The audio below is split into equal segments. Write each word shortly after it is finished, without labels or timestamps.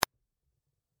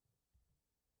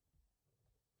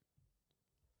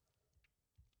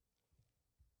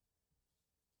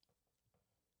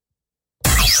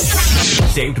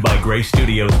Saved by Grace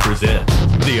Studios presents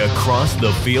the Across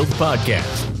the Field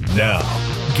podcast. Now,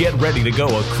 get ready to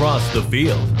go across the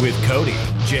field with Cody,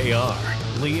 JR,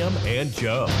 Liam, and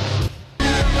Joe.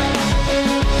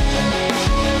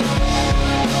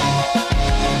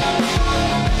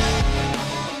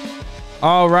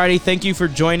 Alrighty, thank you for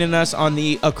joining us on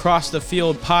the Across the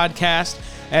Field podcast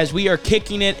as we are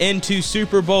kicking it into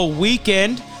Super Bowl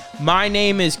weekend. My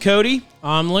name is Cody.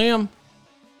 I'm Liam.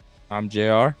 I'm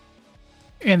JR.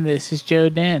 And this is Joe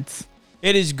Dance.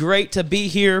 It is great to be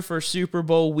here for Super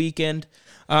Bowl weekend.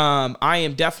 I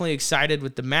am definitely excited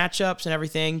with the matchups and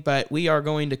everything, but we are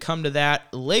going to come to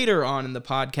that later on in the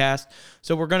podcast.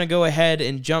 So we're going to go ahead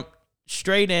and jump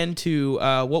straight into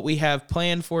what we have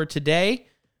planned for today,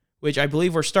 which I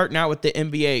believe we're starting out with the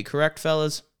NBA, correct,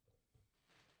 fellas?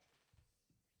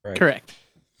 Right. Correct.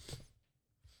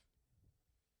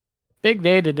 Big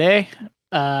day today.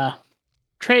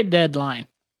 Trade deadline.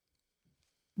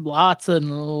 Lots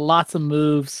and lots of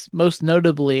moves. Most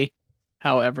notably,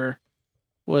 however,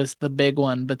 was the big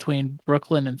one between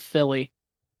Brooklyn and Philly.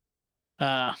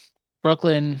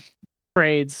 Brooklyn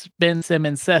trades Ben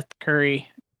Simmons, Seth Curry,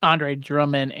 Andre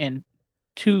Drummond, and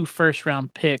 2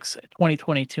 first-round picks,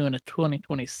 2022 and a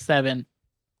 2027,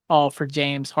 all for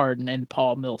James Harden and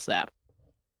Paul Millsap.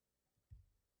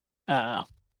 I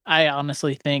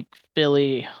honestly think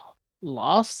Philly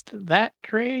lost that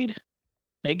trade.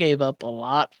 They gave up a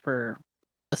lot for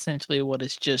essentially what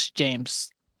is just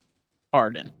James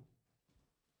Harden.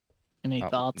 Any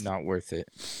thoughts? Not worth it.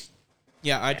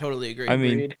 Yeah, I totally agree. I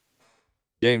mean, Agreed.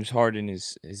 James Harden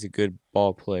is a good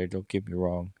ball player. Don't get me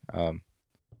wrong.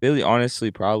 Philly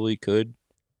honestly probably could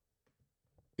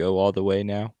go all the way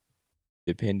now,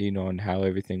 depending on how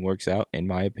everything works out, in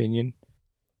my opinion.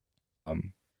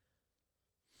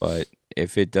 But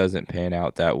if it doesn't pan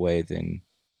out that way, then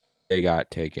they got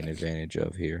taken advantage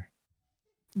of here.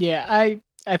 Yeah, I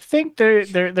think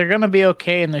they're gonna be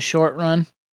okay in the short run.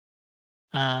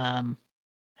 However,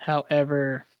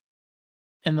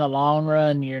 in the long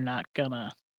run, you're not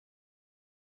gonna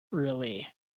really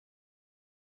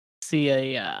see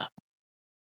a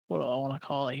what do I want to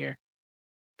call it here?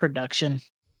 Production.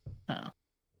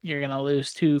 You're gonna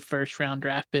lose 2 first-round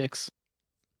draft picks.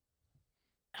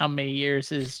 How many years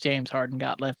has James Harden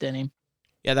got left in him?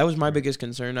 Yeah, that was my biggest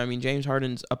concern. I mean, James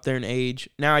Harden's up there in age.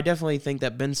 Now, I definitely think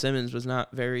that Ben Simmons was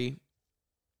not very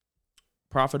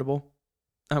profitable,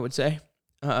 I would say.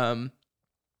 Not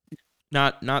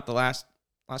the last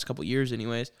couple years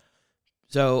anyways.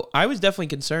 So, I was definitely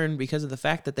concerned because of the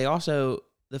fact that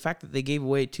they gave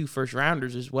away 2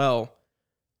 first-rounders as well.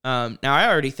 Now,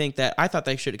 I thought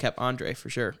they should have kept Andre for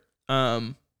sure.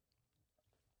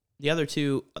 The other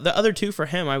two for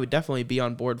him, I would definitely be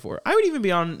on board for. I would even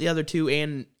be on the other 2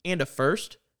 and a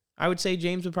first. I would say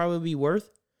James would probably be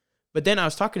worth. But then I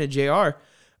was talking to JR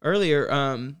earlier.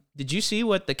 Did you see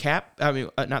what the cap? I mean,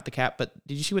 not the cap, but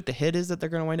did you see what the hit is that they're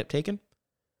going to wind up taking?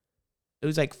 It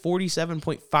was like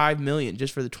 $47.5 million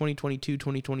just for the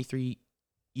 2022-2023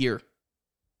 year.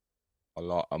 A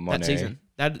lot of money. That season.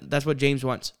 That's what James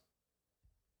wants.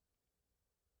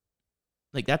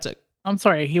 Like I'm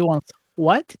sorry, he wants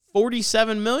what?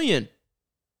 $47 million.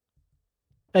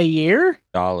 A year?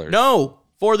 Dollars. No,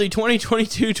 for the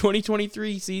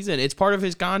 2022-2023 season. It's part of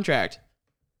his contract.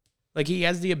 Like, he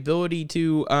has the ability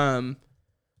to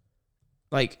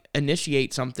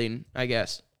initiate something, I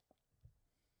guess.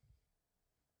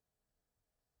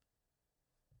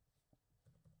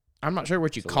 I'm not sure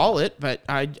what you call it, but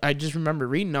I just remember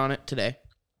reading on it today.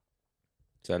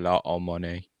 It's a lot of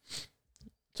money.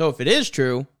 So if it is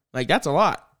true, that's a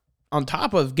lot. On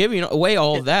top of giving away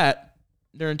all of that,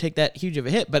 they're going to take that huge of a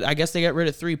hit. But I guess they got rid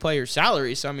of 3 players'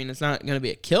 salaries, so, I mean, it's not going to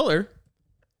be a killer.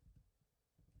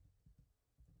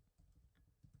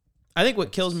 I think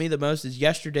what kills me the most is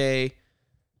yesterday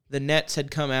the Nets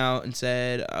had come out and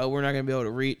said, we're not going to be able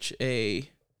to reach a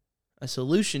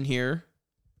solution here.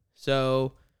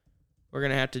 So we're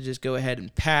going to have to just go ahead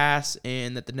and pass,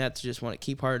 and that the Nets just want to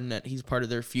keep Harden, that he's part of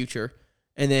their future.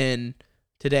 And then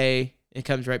today it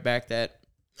comes right back that,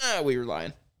 we were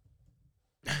lying.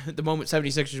 The moment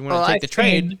 76ers wanted to take the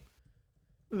trade.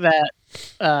 That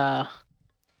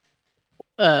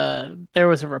there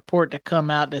was a report to come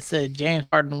out that said James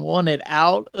Harden wanted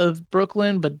out of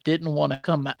Brooklyn, but didn't want to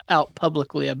come out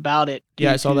publicly about it.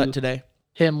 Yeah, I saw that today.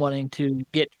 Him wanting to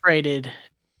get traded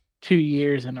 2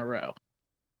 years in a row.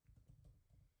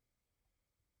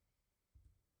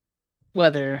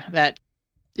 Whether that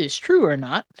is true or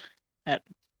not, that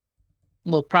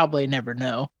we'll probably never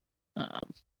know.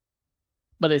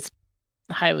 But it's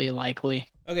highly likely.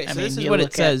 Okay, so this is what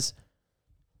it says.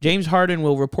 James Harden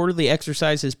will reportedly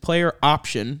exercise his player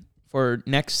option for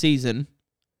next season.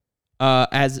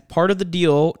 As part of the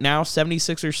deal, now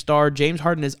 76ers star James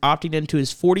Harden is opting into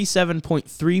his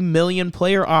 $47.3 million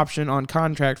player option on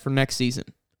contract for next season.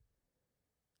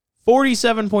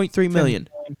 $47.3 million.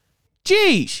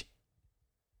 Jeez.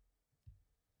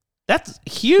 That's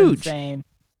huge. Insane.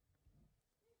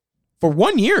 For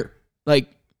 1 year. Like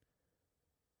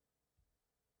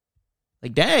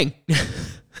dang.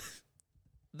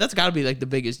 That's got to be like the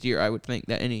biggest year I would think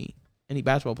that any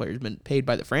basketball player has been paid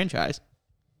by the franchise.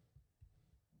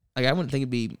 Like, I wouldn't think it'd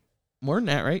be more than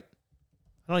that, right?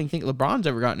 I don't even think LeBron's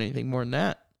ever gotten anything more than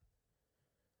that.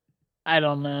 I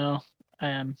don't know.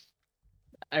 I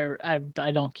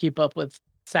don't keep up with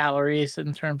salaries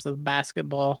in terms of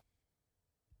basketball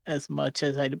as much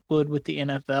as I would with the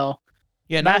NFL.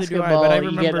 Yeah, neither do I, but I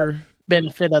remember...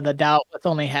 benefit of the doubt with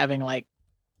only having like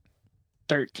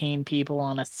 13 people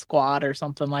on a squad or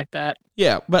something like that.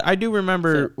 Yeah, but I do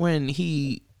remember when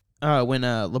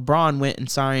LeBron went and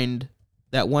signed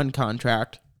that one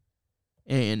contract,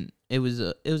 and it was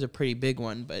a pretty big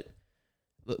one, but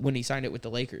when he signed it with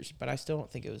the Lakers, but I still don't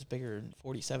think it was bigger than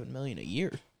 $47 million a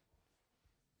year.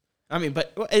 I mean,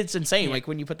 but it's insane. Yeah. Like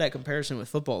when you put that comparison with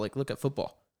football, like look at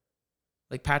football.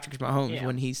 Like Patrick Mahomes,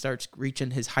 when he starts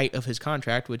reaching his height of his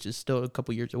contract, which is still a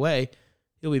couple years away,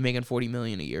 he'll be making $40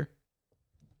 million a year.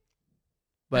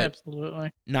 But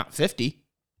absolutely not 50.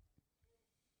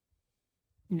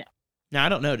 No. Now I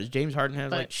don't know. Does James Harden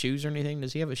have like shoes or anything?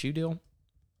 Does he have a shoe deal?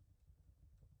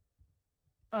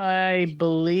 I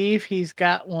believe he's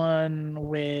got one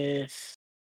with.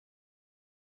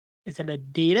 Is it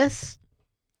Adidas?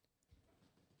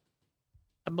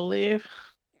 I believe.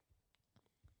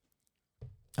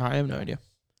 I have no idea.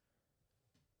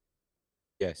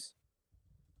 Yes.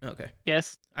 Okay.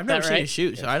 Yes. I've never seen a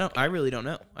shoe, so I really don't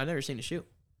know. I've never seen a shoe.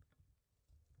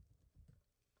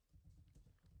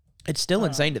 It's still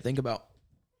insane to think about.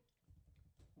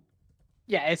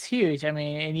 Yeah, it's huge. I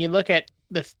mean, and you look at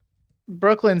the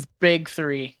Brooklyn's big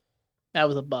three, that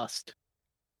was a bust.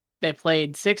 They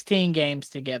played 16 games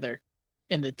together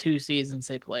in the 2 seasons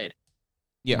they played.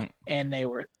 Yeah. And they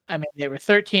were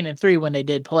 13-3 when they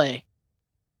did play.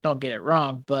 Don't get it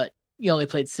wrong, but you only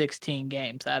played 16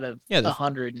 games out of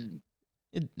 100 and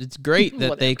it's great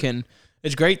that they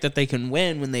can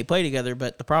win when they play together,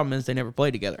 but the problem is they never play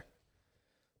together.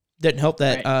 Didn't help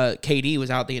that KD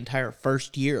was out the entire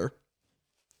first year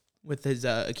with his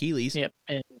Achilles. Yep.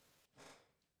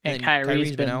 And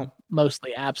Kyrie's been out.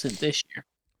 Mostly absent this year.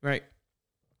 Right.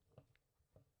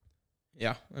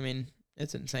 Yeah, I mean,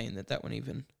 it's insane that one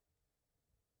even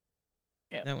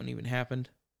happened.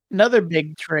 Another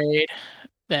big trade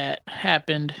that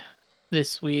happened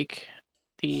this week,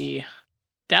 the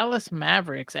Dallas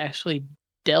Mavericks actually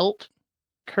dealt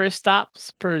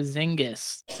Kristaps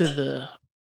Porzingis to the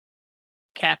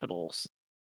Capitals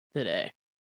today.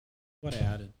 What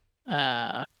added?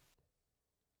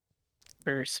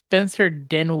 For Spencer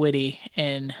Dinwiddie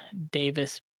and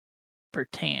Davis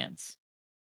Bertans.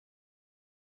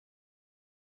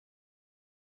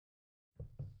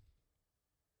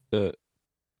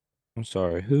 I'm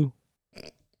sorry, who?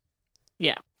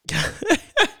 Yeah.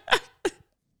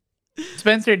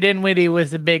 Spencer Dinwiddie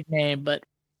was a big name,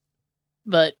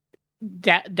 but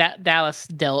Dallas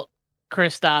dealt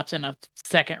Kristaps and a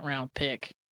second-round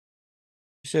pick.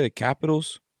 You said the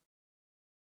Capitals?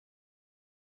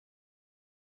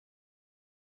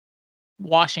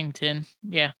 Washington,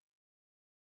 yeah.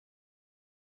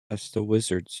 That's the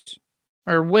Wizards.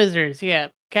 Or Wizards, yeah.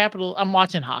 Capital. I'm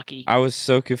watching hockey. I was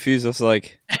so confused. I was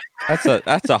like,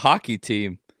 that's a hockey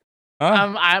team.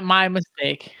 Huh? My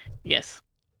mistake. Yes.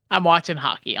 I'm watching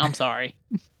hockey. I'm sorry.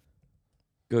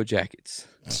 Go Jackets.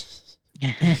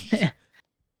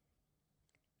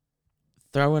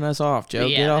 Throwing us off, Joe.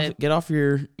 Yeah, get off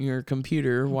your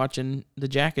computer watching the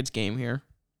Jackets game here.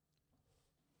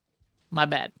 My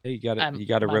bad. Hey, you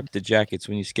gotta rep the Jackets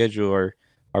when you schedule our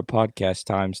podcast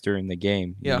times during the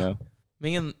game. Yeah. You know?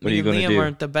 Me and Liam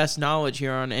aren't the best knowledge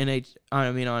here on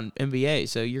on NBA,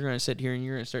 so you're gonna sit here and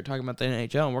you're gonna start talking about the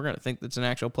NHL, and we're gonna think that's an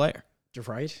actual player. You're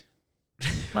right.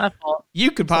 My fault. You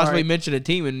could possibly mention a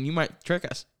team, and you might trick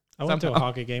us. I went to a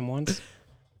hockey game once.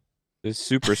 The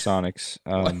Supersonics.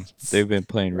 They've been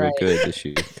playing real good this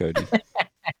year, Cody.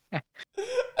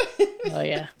 Oh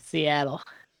yeah, Seattle.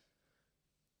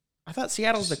 I thought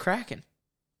Seattle's the Kraken.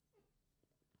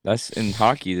 That's in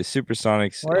hockey. The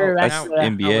Supersonics. That's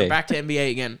NBA. We're back to NBA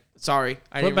again. Sorry,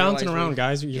 we're bouncing around,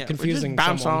 guys. You're confusing. We're just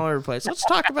bouncing all over the place. Let's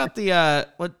talk about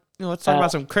let's talk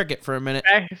about some cricket for a minute.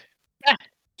 Back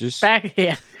to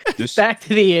the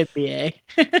NBA.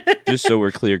 Just so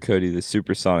we're clear, Cody, the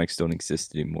Supersonics don't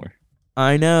exist anymore.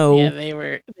 I know. Yeah, they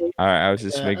were. All right, I was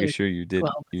just making the sure you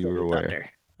Oklahoma were City aware. Thunder.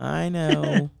 I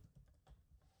know.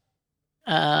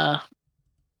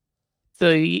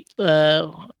 So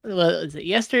what was it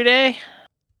yesterday?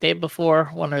 Day before,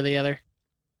 one or the other.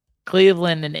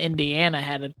 Cleveland and Indiana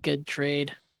had a good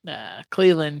trade.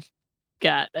 Cleveland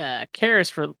got Karras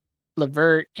for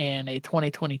LeVert and a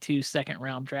 2022 second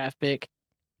round draft pick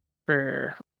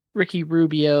for Ricky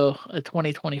Rubio, a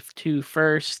 2022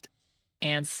 first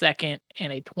and second,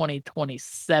 and a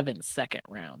 2027 second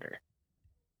rounder.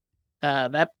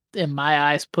 That, in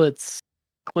my eyes, puts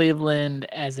Cleveland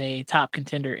as a top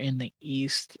contender in the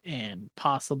East and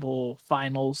possible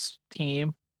finals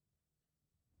team.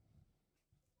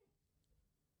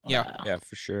 Yeah. Yeah,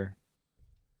 for sure.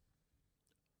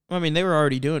 I mean, they were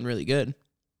already doing really good.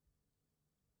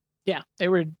 Yeah, they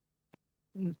were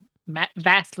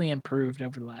vastly improved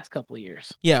over the last couple of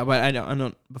years. Yeah, but I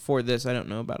don't. Before this, I don't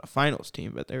know about a finals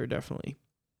team, but they were definitely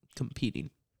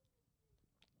competing.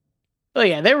 Oh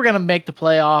yeah, they were going to make the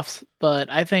playoffs, but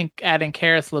I think adding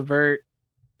Karis LeVert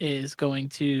is going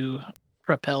to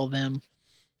propel them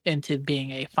into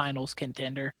being a finals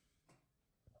contender.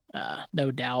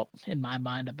 No doubt in my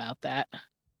mind about that.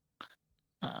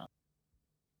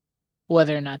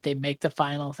 Whether or not they make the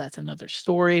finals, that's another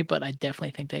story, but I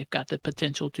definitely think they've got the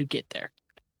potential to get there.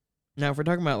 Now, if we're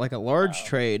talking about like a large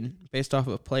trade based off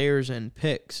of players and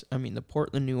picks, I mean, the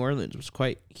Portland New Orleans was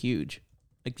quite huge.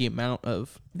 Like the amount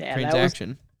of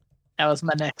transaction. That was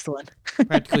my next one.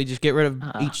 Practically just get rid of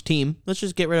each team. Let's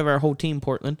just get rid of our whole team,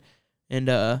 Portland. And,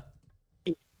 4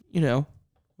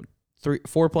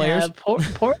 players.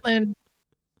 Portland,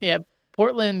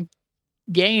 Portland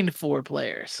gained 4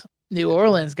 players. New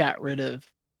Orleans got rid of.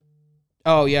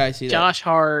 Oh, yeah, I see that. Josh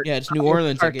Hart. Yeah, it's New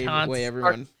Orleans that gave away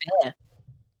everyone.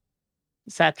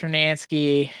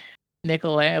 Saturnansky,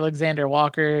 Nickel Alexander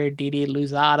Walker, Didi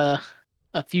Luzada,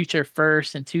 a future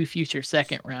first and 2 future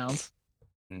second rounds.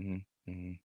 Mm-hmm.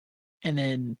 Mm-hmm. And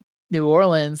then New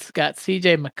Orleans got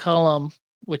CJ McCollum,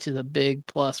 which is a big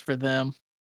plus for them.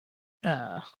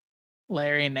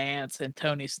 Larry Nance and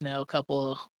Tony Snell, a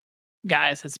couple of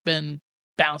guys that's been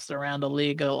bounced around the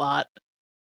league a lot,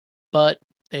 but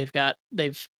they've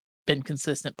been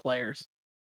consistent players.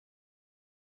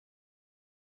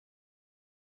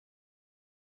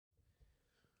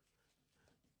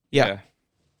 Yeah.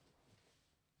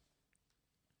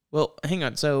 Well, hang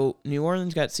on. So New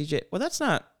Orleans got CJ. Well, that's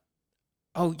not.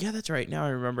 Oh, yeah, that's right. Now I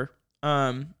remember.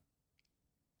 Didn't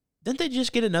they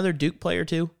just get another Duke player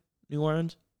too? New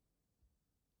Orleans?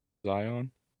 Zion?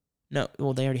 No.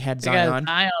 Well, they already had They Zion. got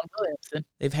Zion Williamson.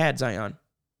 They've had Zion.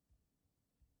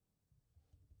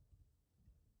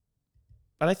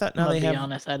 But I thought now they have. To be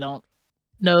honest, I don't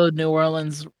know New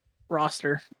Orleans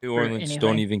roster. New Orleans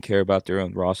don't even care about their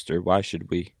own roster. Why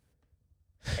should we?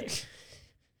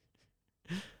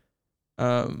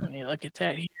 Let me look at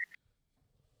that here.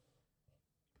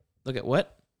 Look at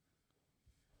what?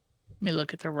 Let me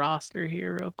look at the roster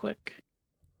here real quick.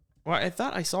 Well, I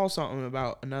thought I saw something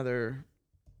about another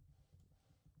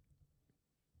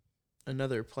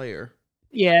player.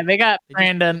 Yeah, they got They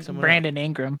Brandon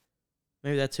Ingram.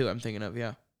 Maybe that's who I'm thinking of,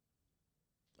 yeah.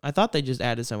 I thought they just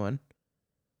added someone.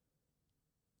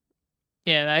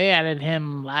 Yeah, they added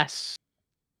him last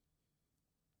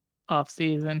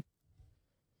offseason.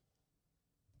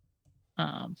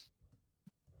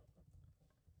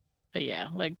 But yeah,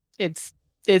 like it's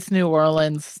New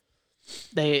Orleans.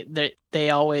 They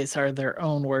always are their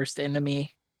own worst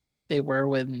enemy. They were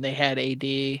when they had AD.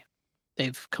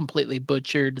 They've completely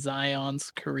butchered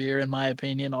Zion's career, in my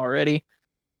opinion, already.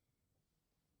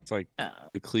 It's like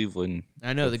the Cleveland.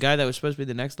 I know, the guy that was supposed to be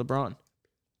the next LeBron.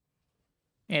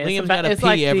 Yeah, Liam's got to pee,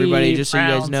 like everybody, just so you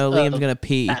guys know. Liam's going to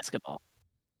pee. Basketball.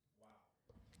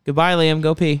 Goodbye, Liam.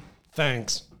 Go pee.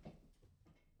 Thanks.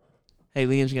 Hey,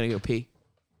 Liam's going to go pee.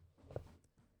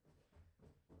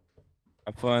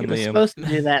 Have fun, He was Liam. supposed to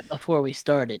do that before we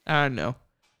started. I know.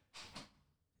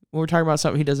 We're talking about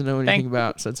something he doesn't know anything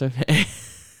about, so it's okay.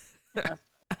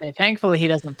 Thankfully, he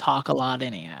doesn't talk a lot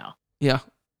anyhow. Yeah.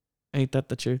 Ain't that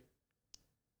the truth?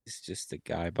 It's just the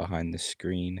guy behind the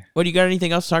screen. What, do you got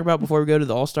anything else to talk about before we go to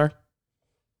the All-Star?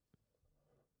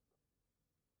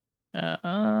 Yeah,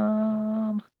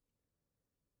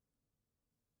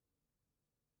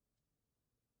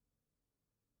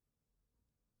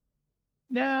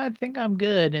 I think I'm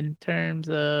good in terms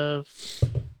of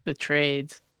the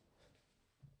trades.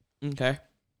 Okay.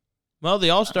 Well,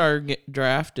 the All-Star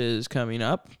draft is coming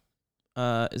up.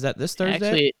 Is that this Thursday?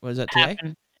 Actually, Was that today?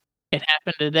 It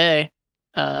happened today.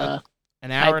 An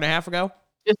hour and a half ago?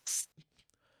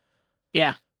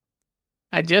 Yeah.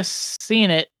 I just seen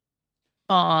it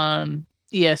on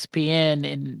ESPN,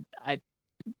 and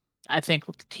I think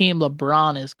Team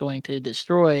LeBron is going to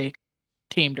destroy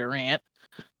Team Durant.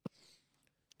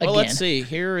 Well, Again. let's see.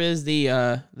 Here is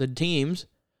the teams.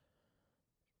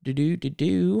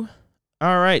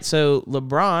 All right, so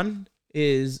LeBron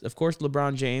is, of course,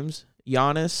 LeBron James,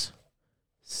 Giannis,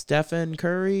 Stephen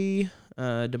Curry,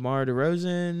 DeMar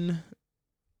DeRozan,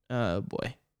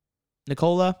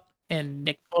 Nikola. And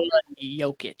Nikola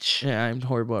Jokic. Yeah, I'm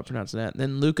horrible at pronouncing that.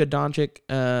 Then Luka Doncic,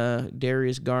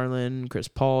 Darius Garland, Chris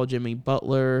Paul, Jimmy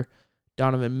Butler,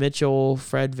 Donovan Mitchell,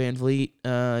 Fred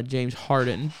VanVleet, James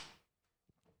Harden.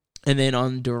 And then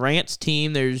on Durant's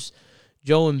team, there's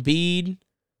Joel Embiid.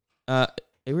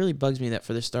 It really bugs me that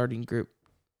for the starting group.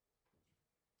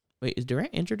 Wait, is Durant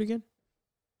injured again?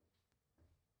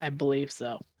 I believe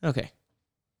so. Okay.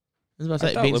 I thought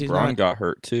LeBron got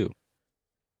hurt too.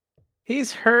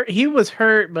 He's hurt. He was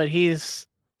hurt, but he's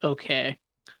okay.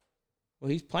 Well,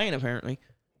 he's playing apparently.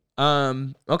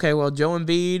 Okay, well, Joel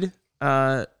Embiid,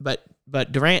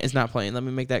 but Durant is not playing. Let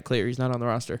me make that clear. He's not on the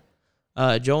roster.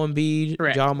 Joel Embiid,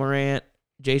 Correct. Ja Morant,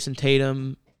 Jason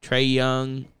Tatum, Trae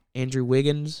Young, Andrew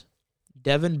Wiggins,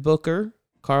 Devin Booker,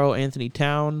 Karl Anthony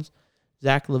Towns,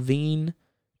 Zach LaVine,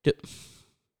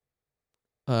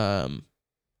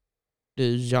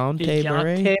 DeJounte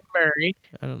Murray.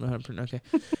 I don't know how to pronounce. Okay,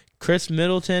 Chris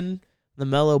Middleton,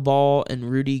 LaMelo Ball, and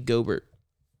Rudy Gobert.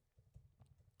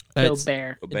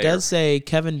 Gobert. It does say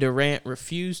Kevin Durant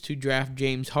refused to draft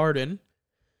James Harden,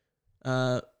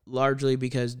 largely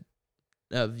because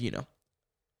of,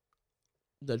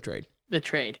 the trade. The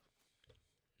trade.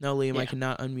 No, Liam, I Yeah.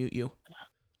 cannot unmute you.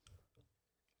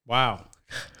 Wow.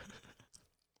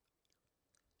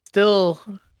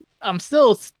 I'm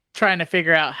still trying to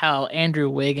figure out how Andrew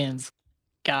Wiggins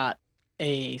got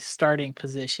a starting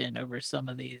position over some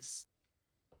of these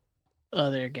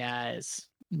other guys,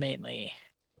 mainly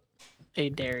a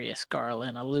Darius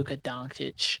Garland, a Luka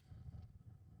Doncic,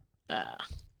 a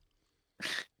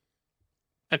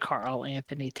Karl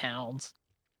Anthony Towns.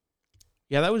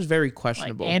 Yeah, that was very Like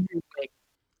questionable. Andrew Wiggins,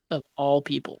 of all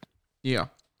people. Yeah.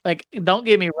 Like, don't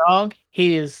get me wrong,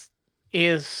 he has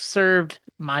served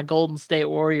my Golden State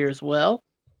Warriors well,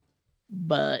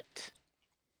 but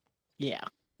yeah,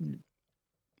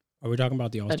 Are we talking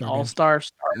about the an All-Star game? all-star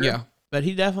starter. Yeah. But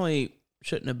he definitely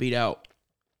shouldn't have beat out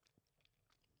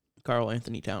Karl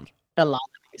Anthony Towns. A lot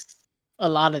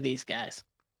of these guys.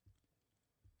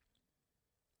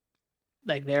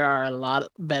 Like, there are a lot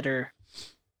better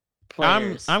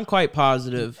players. I'm quite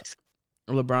positive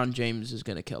LeBron James is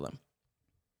going to kill him.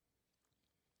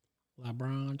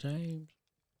 LeBron James.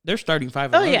 Their starting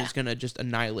five Oh, alone yeah. is going to just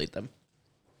annihilate them.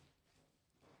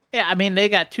 Yeah, I mean, they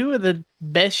got two of the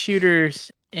best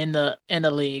shooters in the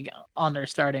league on their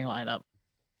starting lineup.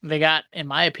 They got, in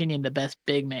my opinion, the best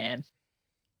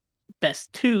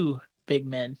two big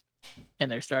men in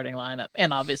their starting lineup,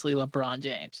 and obviously LeBron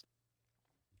James.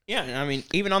 Yeah, I mean,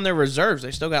 even on their reserves,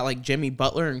 they still got like Jimmy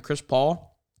Butler and Chris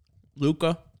Paul,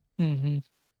 Luka, Mm-hmm.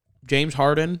 James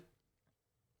Harden.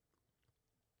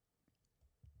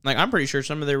 Like, I'm pretty sure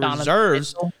some of their Donovan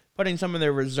reserves, Mitchell. putting some of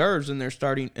their reserves in the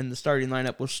starting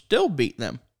lineup will still beat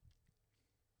them.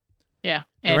 Yeah,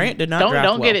 Durant did not Don't draft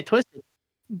get well. it twisted.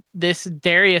 This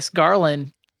Darius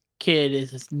Garland kid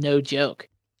is no joke.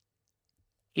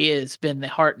 He has been the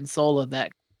heart and soul of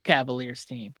that Cavaliers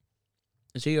team.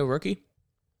 Is he a rookie?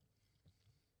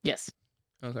 Yes.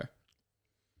 Okay.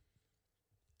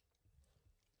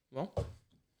 Well,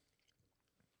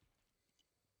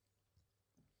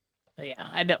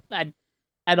 Yeah,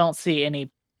 I don't see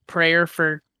any prayer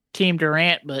for Team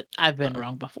Durant, but I've been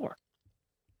wrong before.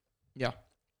 yeah.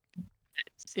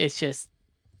 It's just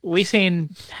we've seen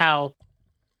how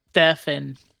Steph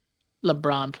and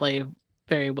LeBron play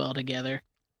very well together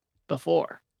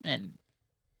before, and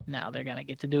now they're gonna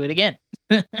get to do it again.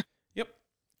 Yep.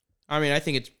 I mean,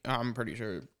 I'm pretty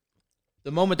sure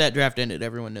the moment that draft ended,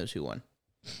 everyone knows who won.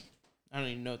 I don't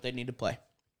even know if they need to play.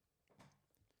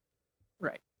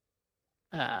 Right.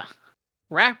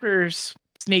 Raptors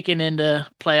sneaking into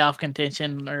playoff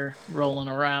contention or rolling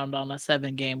around on a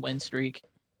 7-game win streak.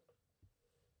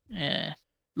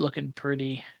 Looking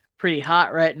pretty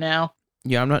hot right now.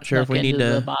 Yeah, I'm not sure if we need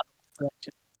to. bottom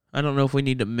section. I don't know if we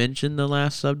need to mention the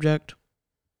last subject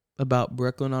about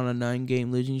Brooklyn on a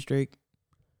 9-game losing streak.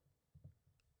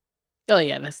 Oh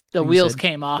yeah, the You wheels said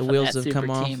came off. The of wheels that have super come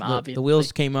off. team, The obviously.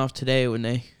 wheels came off today when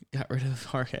they got rid of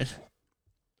Harhead.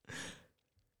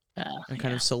 Uh, And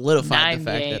kind yeah. of solidified 9 the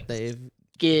fact games. that they've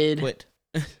Good. quit.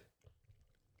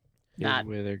 Not-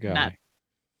 Good weather guy. not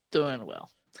doing well.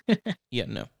 Yeah,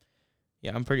 no.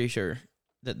 Yeah, I'm pretty sure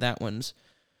that one's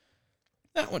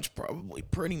probably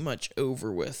pretty much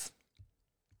over with.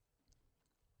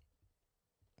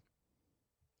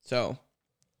 So,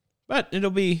 but it'll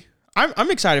be.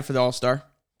 I'm excited for the All-Star.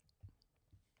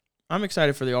 I'm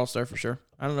excited for the All-Star for sure.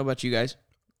 I don't know about you guys.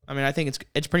 I mean, I think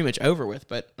it's pretty much over with,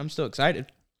 but I'm still excited.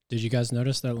 Did you guys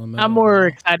notice that LaMelo I'm more Ball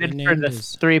excited they for named the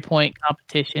is- 3-point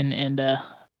competition and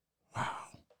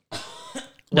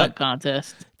dunk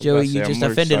contest. Joey, say, you I'm just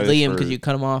more offended excited Liam for- because you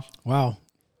cut him off. Wow.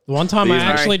 The one time I Liam.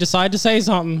 actually decided to say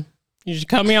something, you just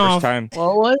cut me off.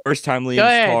 First time Liam's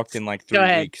ahead. talked in like 3 Go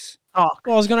ahead. weeks. Talk.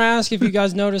 Well, I was going to ask if you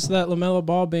guys noticed that LaMelo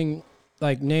Ball being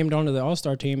named onto the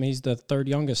All-Star team. He's the third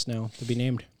youngest now to be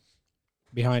named,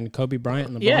 behind Kobe Bryant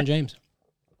and LeBron Yeah. James.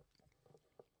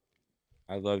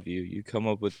 I love you. You come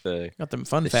up with the Got them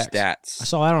fun the facts. I stats.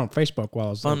 saw that on Facebook while I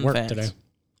was Fun at work facts. today.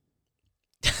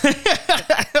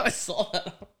 I saw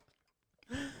that.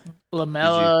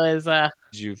 LaMelo is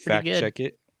Did you fact good. check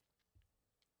it?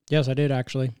 Yes, I did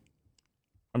actually.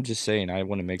 I'm just saying. I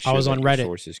want to make I sure was that on your Reddit.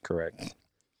 source is correct.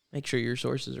 Make sure your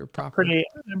sources are proper. pretty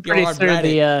You're pretty on sure Reddit.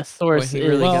 the source Boy, he is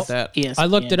really Well, got that. ESPN. I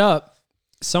looked it up.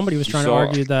 Somebody was You trying to saw-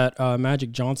 argue that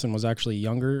Magic Johnson was actually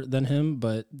younger than him,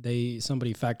 but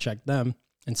somebody fact checked them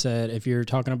and said if you're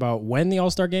talking about when the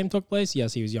All-Star game took place,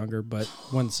 yes, he was younger, but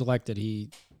when selected, he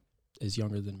is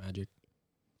younger than Magic.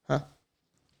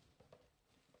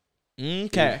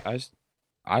 Okay.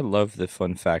 I love the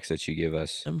fun facts that you give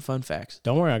us. Some fun facts.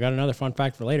 Don't worry, I got another fun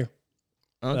fact for later.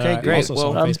 Okay, I great. also saw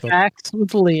Well, on Fun Facebook. facts with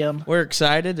Liam. we're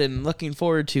excited and looking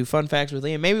forward to Fun Facts with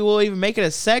Liam. Maybe we'll even make it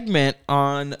a segment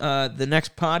on the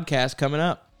next podcast coming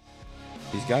up.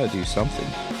 He's got to do something.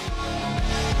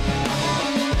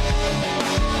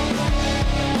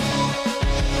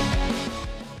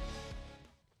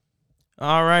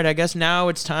 All right, I guess now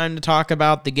it's time to talk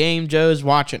about the game Joe's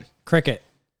watching. Cricket.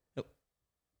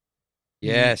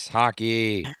 Yes,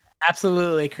 hockey.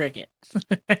 Absolutely cricket.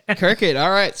 Cricket. All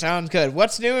right, sounds good.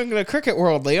 What's new in the cricket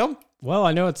world, Liam? Well,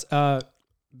 I know it's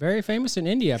very famous in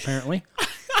India, apparently.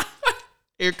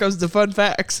 Here comes the fun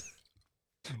facts.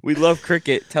 We love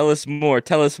cricket. Tell us more.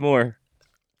 Tell us more.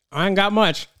 I ain't got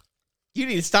much. You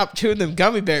need to stop chewing them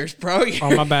gummy bears, bro.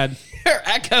 Oh, my bad. You're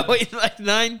echoing like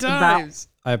 9 times.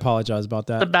 I apologize about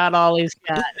That's that. about all he's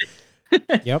got.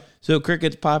 Yep. So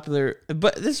cricket's popular,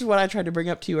 but this is what I tried to bring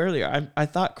up to you earlier. I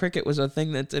thought cricket was a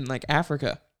thing that's in like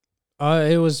Africa.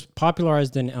 It was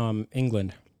popularized in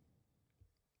England,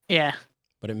 Yeah.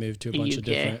 but it moved to a The bunch of UK.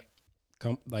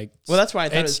 different, Well, that's why I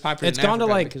thought it It's- was popular. it's in gone to,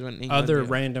 Africa, like, because when England, other you know,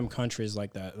 random countries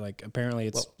like that. Like apparently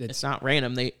it's well, it's not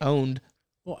random. They owned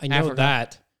I know Africa.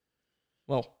 that.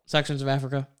 sections of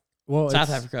Africa, Well, South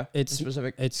it's- Africa, It's in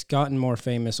specific. It's gotten more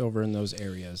famous over in those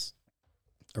areas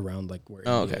around like where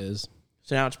Oh, India okay. is,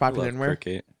 So now it's I popular love in where?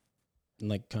 cricket. in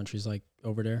like countries like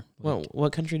over there. Well, Like,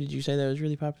 what country did you say that was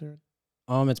really popular?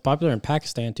 it's popular in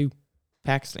Pakistan too.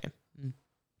 Pakistan.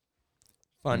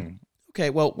 Fun. Mm. Okay,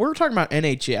 well, we're talking about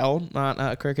NHL,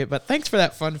 not cricket, but thanks for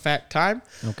that fun fact time.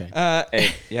 Okay.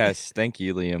 Hey, yes, thank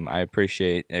you, Liam. I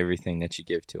appreciate everything that you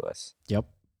give to us. Yep.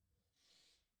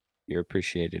 You're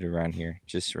appreciated around here.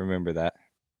 Just remember that.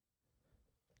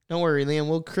 Don't worry, Liam.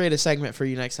 We'll create a segment for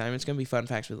you next time. It's going to be fun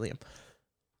facts with Liam.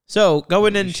 So,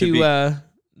 going It should into be- the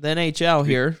NHL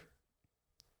here.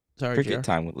 Sorry, Cricket JR.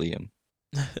 time with Liam.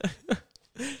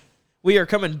 We are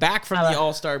coming back from the Hello.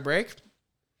 All-Star break.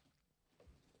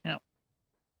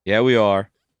 Yeah, we are.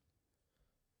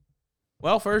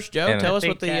 Well, first, Joe, And tell I us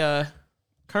what think the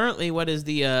currently what is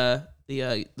the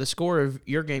score of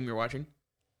your game you're watching?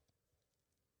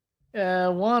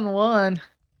 1-1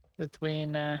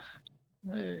 between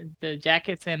the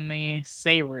Jackets and the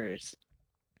Sabres.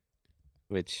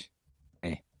 Which,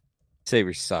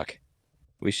 Sabres suck.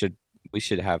 We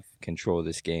should have control of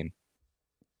this game.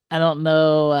 I don't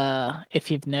know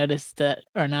if you've noticed that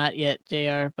or not yet,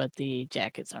 JR, but the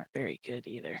Jackets aren't very good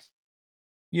either.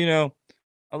 You know,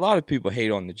 a lot of people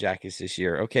hate on the Jackets this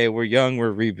year. Okay, we're young,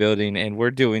 we're rebuilding, and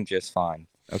we're doing just fine.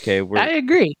 Okay, I we're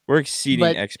agree, exceeding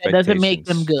but it expectations. doesn't make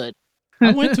them good.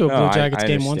 I went to a No, Blue I Jackets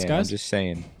game once, understand. I'm guys. just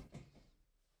saying.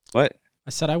 What?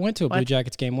 I said I went to a Blue What?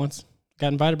 Jackets game once.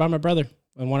 Got invited by my brother,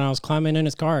 and when I was climbing in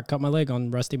his car, I cut my leg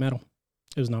on rusty metal.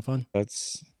 It was not fun.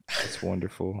 That's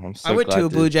wonderful. I'm so I went glad to a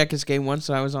Blue Jackets game once,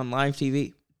 and I was on live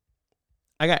TV.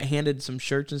 I got handed some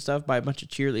shirts and stuff by a bunch of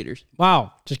cheerleaders.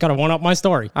 Wow, just gotta one up my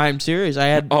story. I'm serious. I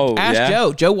had Oh, ask yeah?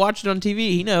 Joe. Joe watched it on TV.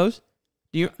 He knows.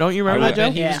 Don't you remember I that, Joe?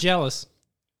 bet he Yeah. was jealous.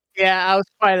 Yeah, I was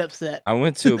quite upset. I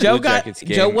went to a Joe Blue Jackets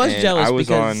game. Joe was and jealous I was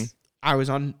because I was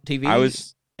on TV.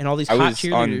 and all these I hot was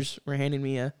on- cheerleaders were handing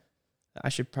me a. I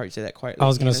should probably say that quietly. I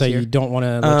was gonna say Here. you don't want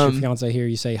to let your Um, fiance hear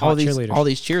you say all hot these cheerleaders. all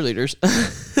these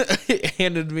cheerleaders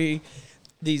handed me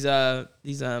these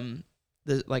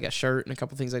like a shirt and a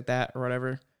couple things like that or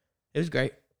whatever. It was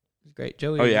great. It was great.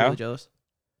 Joey Oh, was yeah? really jealous.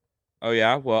 Oh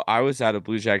yeah. Well, I was at a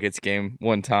Blue Jackets game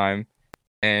one time,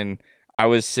 and I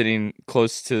was sitting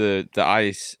close to the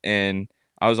ice, and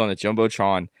I was on the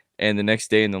jumbotron. And the next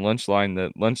day in the lunch line,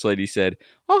 the lunch lady said,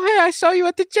 "Oh hey, I saw you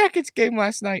at the Jackets game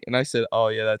last night." And I said, "Oh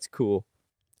yeah, that's cool."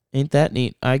 Ain't that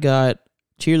neat? I got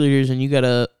cheerleaders, and you got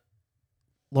a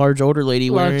large older lady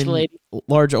Large wearing lady.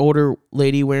 large older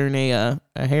lady wearing a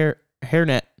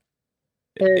hairnet.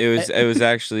 It was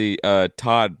actually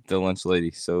Todd, the lunch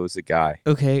lady, so it was a guy,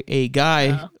 Okay, a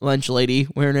guy lunch lady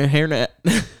wearing a hairnet.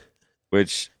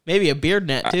 which Maybe a beard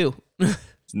net too. is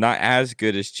not as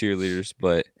good as cheerleaders,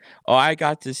 but I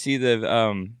got to see the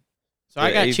So I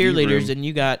the got AV cheerleaders, room. and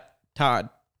you got Todd.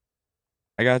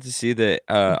 I got to see the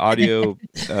audio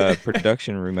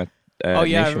production room at Oh,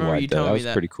 yeah, I remember Nationwide. you Though. telling That me was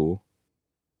that. pretty cool.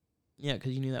 Yeah,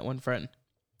 because you knew that one friend,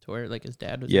 to where like his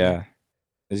dad was. In Yeah, there.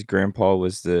 his grandpa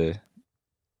was the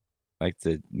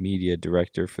media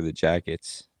director for the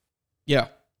Jackets. Yeah.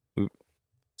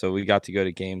 So we got to go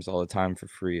to games all the time for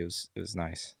free. It was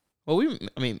nice. Well,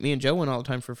 me and Joe went all the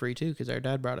time for free too, because our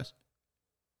dad brought us.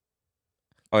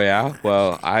 Oh yeah.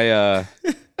 Well,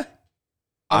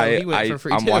 Oh, he went for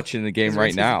free I'm too. watching the game His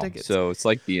right season now, tickets. so it's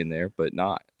like being there, but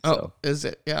not. Oh, So is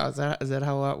it? Yeah, is that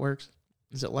how that works?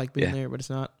 Is it like being Yeah. there, but it's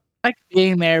not? Like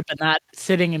being there, but not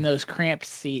sitting in those cramped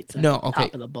seats. At No. the Okay.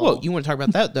 Top of the bowl. Well, you want to talk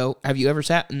about that though? Have you ever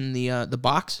sat in the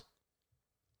box?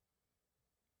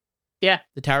 Yeah.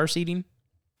 The tower seating.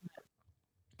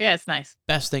 Yeah, it's nice.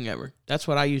 Best thing ever. That's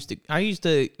what I used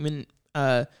to when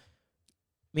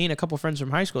me and a couple friends from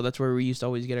high school, that's where we used to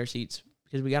always get our seats,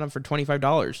 because we got them for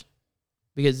 $25.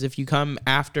 Because if you come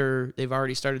after they've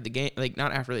already started the game, like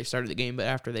not after they started the game, but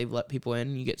after they've let people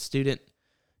in, you get student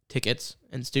tickets,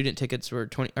 and student tickets were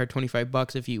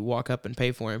 $25 if you walk up and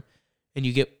pay for them, and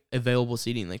you get available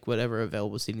seating, like whatever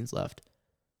available seating's left.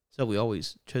 So we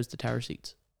always chose the tower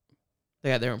seats.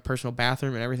 They got their own personal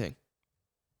bathroom and everything.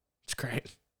 It's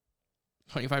great.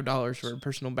 $25 for a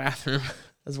personal bathroom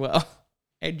as well.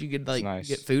 And you could like nice.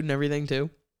 get food and everything too.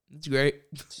 It's great.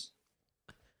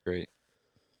 great.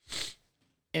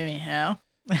 Anyhow,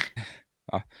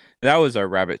 That was our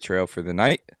rabbit trail for the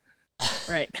night.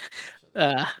 right.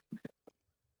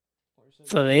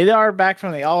 So they are back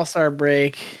from the All-Star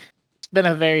break. It's been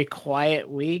a very quiet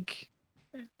week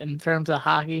in terms of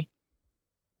hockey.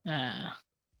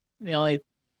 The only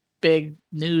big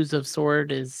news of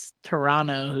sort is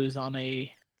Toronto, who's on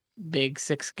a big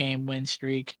 6-game win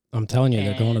streak. I'm telling you,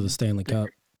 they're going to the And Stanley Cup.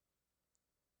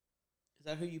 Is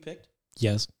that who you picked?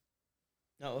 Yes.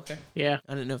 Oh, okay. Yeah,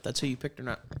 I didn't know if that's who you picked or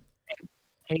not.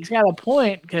 he's got a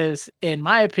point because, in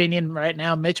my opinion, right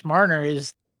now, Mitch Marner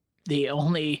is the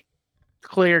only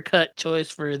clear-cut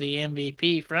choice for the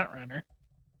MVP frontrunner.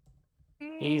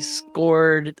 He's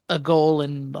scored a goal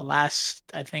in the last,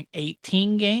 I think,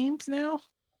 18 games now.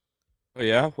 Oh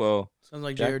yeah. Well, Sounds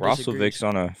like Jack Jared Roslovic's disagrees.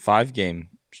 on a 5-game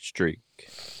streak.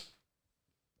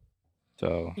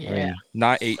 So I Yeah. mean,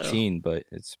 not 18, but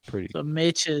it's pretty. So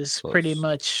Mitch has pretty Close.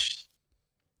 much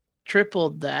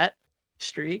tripled that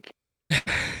streak,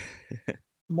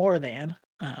 more than.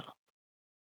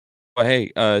 But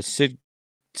hey,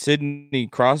 Sidney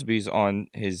Crosby's on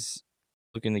his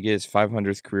looking to get his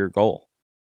 500th career goal.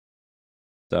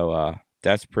 So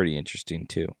that's pretty interesting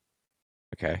too.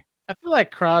 Okay. I feel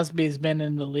like Crosby's been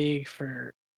in the league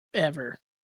forever.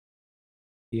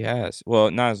 He has.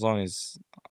 Well, not as long as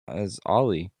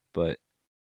Ollie, but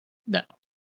No.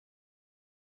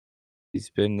 he's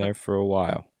been there for a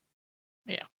while.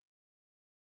 Yeah.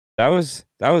 That was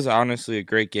honestly a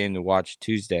great game to watch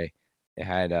Tuesday. It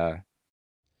had it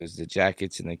was the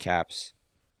Jackets and the Caps,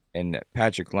 and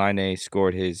Patrick Laine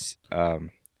scored his I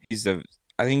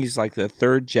think he's like the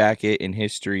third Jacket in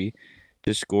history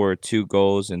to score 2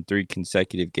 goals in 3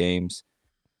 consecutive games.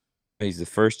 He's the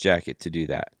first Jacket to do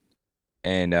that.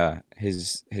 And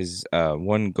his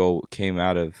one goal came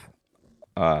out of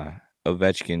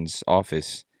Ovechkin's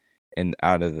office and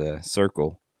out of the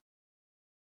circle.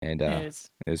 And It's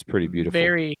it was pretty beautiful.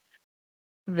 very,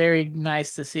 very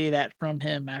nice to see that from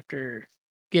him after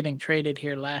getting traded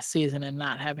here last season and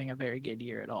not having a very good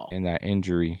year at all. And that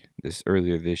injury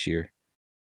earlier this year.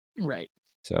 Right.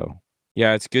 So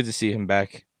yeah, it's good to see him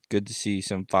back. Good to see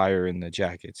some fire in the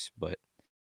Jackets, but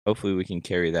hopefully we can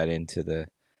carry that into the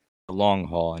long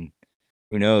haul, and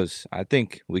who knows? I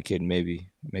think we could maybe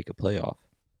make a playoff.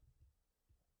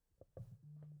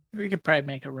 We could probably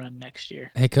make a run next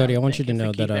year. Hey, Cody, I would want you think, to if we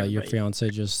know keep that your everybody- fiance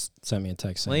just sent me a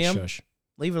text saying, Liam? shush.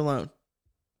 Leave it alone.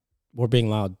 We're being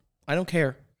loud. I don't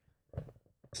care.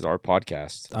 This is our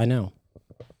podcast. I know.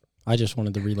 I just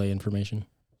wanted to relay information.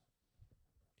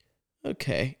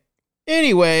 Okay.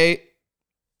 Anyway,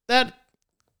 that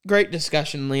Great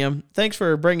discussion, Liam. Thanks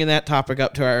for bringing that topic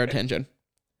up to our attention.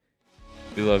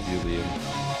 We love you, Liam.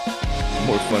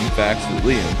 More fun facts with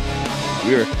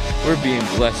Liam. We're being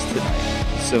blessed tonight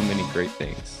with so many great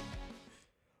things.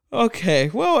 Okay,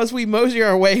 well, as we mosey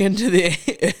our way into the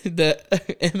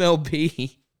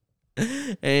MLB,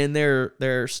 and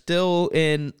they're still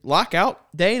in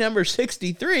lockout day number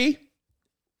 63.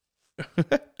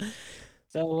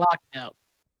 So lockout.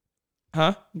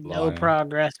 Huh? No Lion.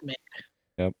 progress made.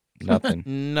 Yep, nothing.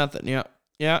 Nothing. Yeah.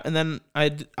 And then I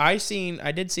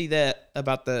did see that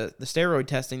about the steroid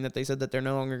testing, that they said that they're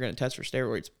no longer going to test for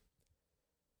steroids.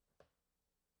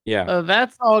 Yeah,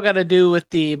 That's all got to do with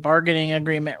the bargaining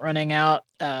agreement running out.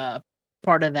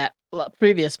 Part of that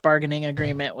previous bargaining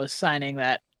agreement was signing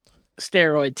that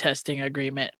steroid testing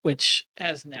agreement, which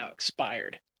has now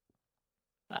expired.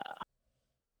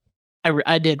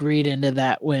 I did read into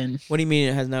that when What do you mean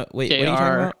it has no? Wait, what are you talking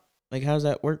JR about? Like, how does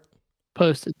that work?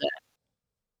 posted that.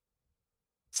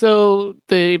 So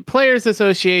the Players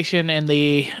Association and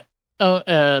the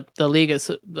league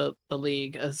the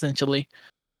league essentially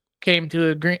came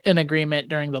to an agreement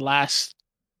during the last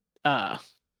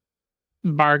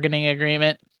bargaining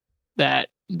agreement that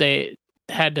they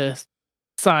had to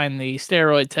sign the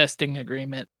steroid testing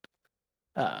agreement,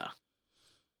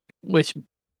 which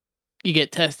you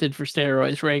get tested for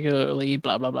steroids regularly,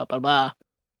 blah blah blah blah blah.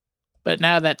 But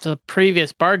now that the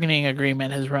previous bargaining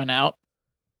agreement has run out,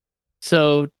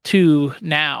 so too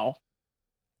now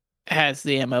has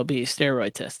the MLB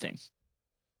steroid testing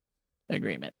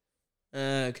agreement.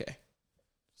 Okay.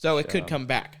 So it could Yeah. come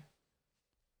back.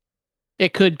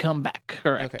 It could come back,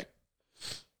 correct? Okay.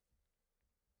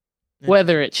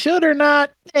 Whether it should or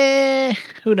not,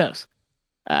 who knows?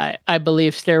 I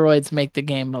believe steroids make the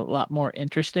game a lot more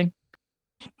interesting.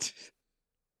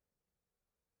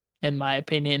 In my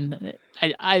opinion,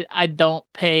 I don't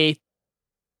pay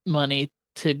money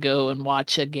to go and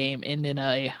watch a game end in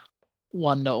a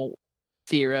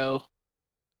 1-0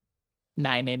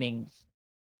 9-inning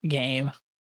game.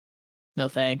 No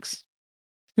thanks.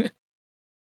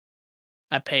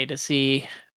 I pay to see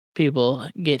people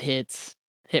get hits,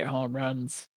 hit home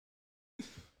runs,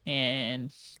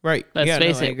 and Right. let's yeah,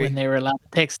 face no, I it, agree. when they were allowed to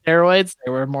take steroids,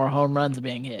 there were more home runs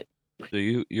being hit. So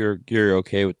you're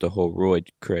okay with the whole roid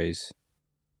craze?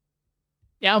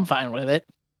 Yeah, I'm fine with it.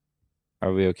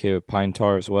 Are we okay with pine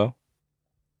tar as well?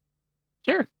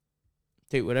 Sure.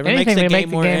 Dude, whatever Anything makes the to make game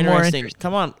the more game more interesting. interesting.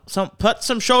 Come on, put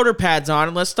some shoulder pads on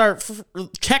and let's start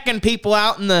checking people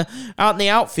out in the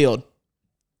outfield.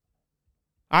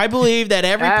 I believe that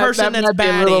every person that that's might be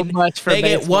a little batting, much for they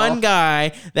get baseball. one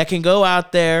guy that can go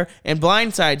out there and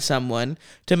blindside someone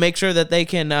to make sure that they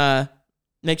can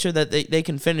they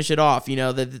can finish it off. You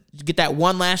know, that get that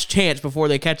one last chance before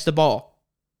they catch the ball.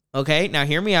 Okay, now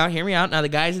hear me out. Now the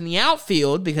guys in the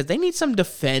outfield, because they need some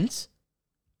defense.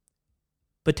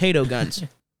 Potato guns.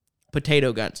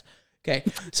 Okay,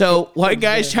 so one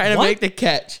guy's trying to make the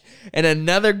catch, and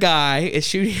another guy is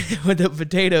shooting with a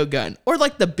potato gun, or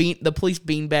like the police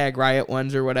beanbag riot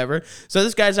ones or whatever. So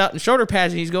this guy's out in shoulder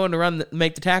pads and he's going to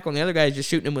make the tackle, and the other guy is just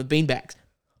shooting him with beanbags.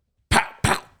 Pow,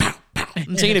 pow, pow, pow,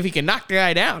 and seeing if he can knock the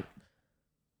guy down.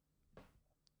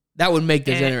 That would make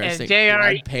this And interesting. JR,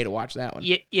 I'd pay to watch that one.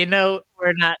 You know,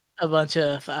 we're not a bunch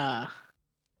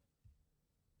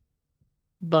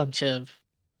of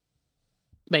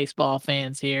baseball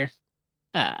fans here.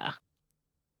 But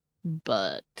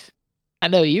I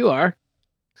know you are.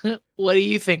 What do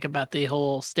you think about the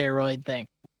whole steroid thing?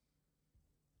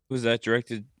 Was that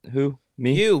directed? Who?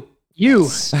 Me? You.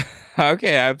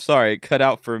 Okay, I'm sorry. It cut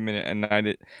out for a minute,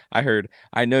 and I heard.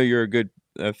 I know you're a good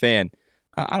fan.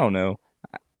 I don't know.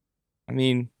 I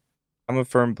mean, I'm a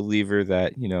firm believer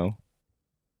that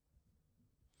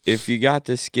if you got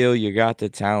the skill, you got the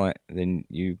talent, then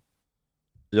you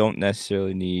don't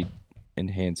necessarily need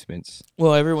enhancements.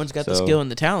 Well, everyone's got the So- skill and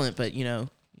the talent, but you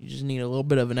just need a little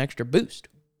bit of an extra boost.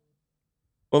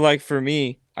 Well, like for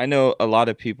me, I know a lot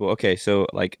of people. Okay, so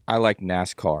like I like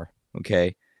NASCAR.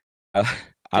 Okay,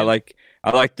 I like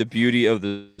the beauty of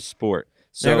the sport.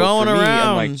 So They're going for me, around.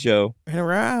 unlike Joe, And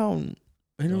around.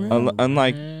 And around.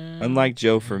 unlike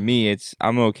Joe, for me,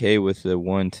 I'm okay with the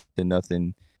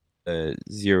 1-0,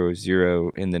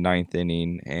 0-0 in the 9th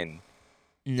inning, and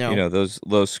No. those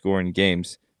low scoring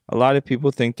games. A lot of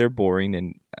people think they're boring,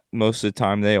 and most of the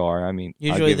time they are. I mean, I'll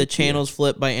Usually give the it to you. channel's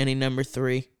flipped by any number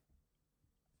 3.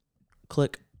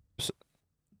 Click.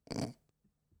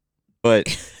 But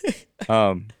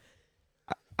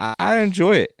I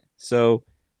enjoy it. So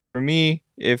for me,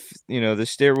 if the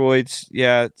steroids,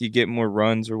 yeah, you get more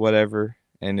runs or whatever,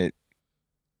 and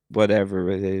whatever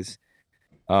it is.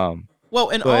 Well,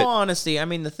 in But- all honesty, I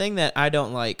mean, the thing that I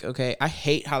don't like, okay, I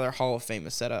hate how their Hall of Fame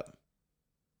is set up.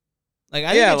 Like,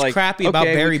 I Yeah, think it's like, crappy about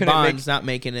okay, we Barry couldn't Bonds not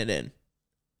making it in.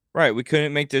 Right, we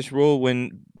couldn't make this rule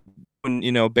when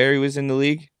Barry was in the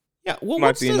league. Yeah, well, He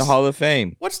might be in the Hall of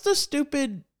Fame. What's the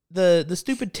stupid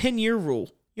 10-year rule?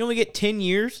 You only get 10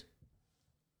 years?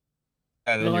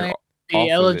 And then Well, you're I- off Be of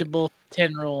it. eligible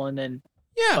 10 rule and then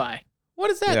Yeah. bye.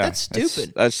 What is that? Yeah, That's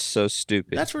stupid. That's so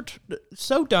stupid. That's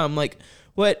so dumb. Like,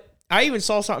 what I even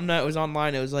saw something that was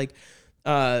online. It was like,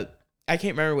 I can't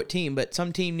remember what team, but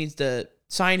some team needs to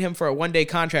sign him for a 1-day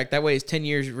contract. That way, his 10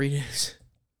 years renews,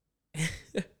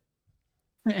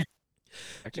 that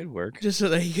could work. just so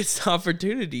that he gets the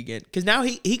opportunity again. Because now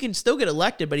he can still get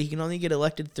elected, but he can only get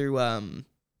elected through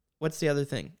what's the other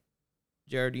thing?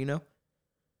 Jared, do you know?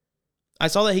 I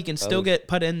saw that he can still get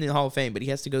put in the Hall of Fame, but he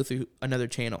has to go through another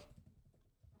channel.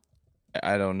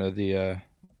 I don't know the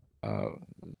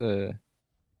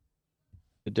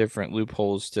different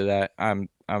loopholes to that. I'm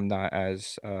not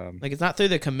as Like, it's not through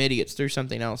the committee; it's through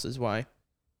something else. Is why.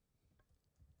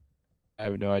 I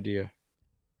have no idea.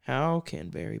 How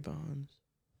can Barry Bonds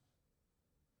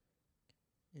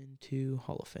into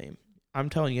Hall of Fame? I'm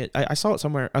telling you, I saw it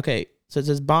somewhere. Okay, so it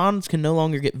says Bonds can no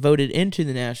longer get voted into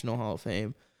the National Hall of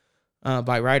Fame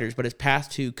by writers, but his path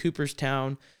to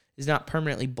Cooperstown is not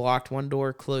permanently blocked. One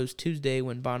door closed Tuesday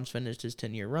when Bonds finished his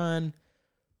 10-year run,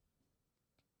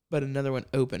 but another one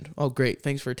opened. Oh, great.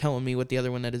 Thanks for telling me what the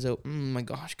other one that is open. My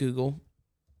gosh, Google.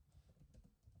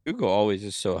 Google always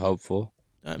is so helpful.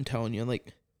 I'm telling you,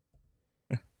 like...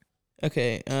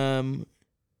 Okay, I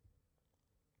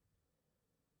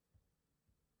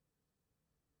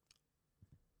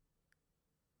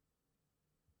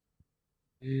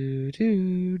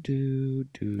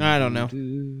don't know.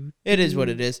 It is what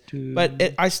it is.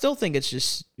 But I still think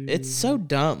it's so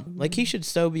dumb. Like, he should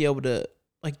still be able to,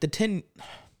 like, the 10,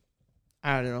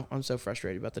 I don't know. I'm so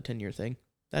frustrated about the 10-year thing.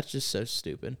 That's just so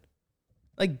stupid.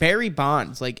 Like, Barry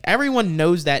Bonds, like, everyone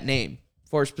knows that name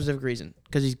for a specific reason,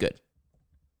 because he's good.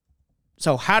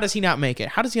 So how does he not make it?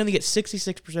 How does he only get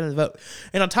 66% of the vote?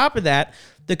 And on top of that,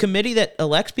 the committee that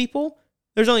elects people,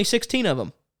 there's only 16 of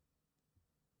them.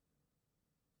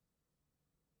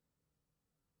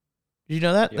 Did you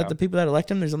know that? Yeah. That the people that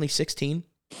elect him, there's only 16?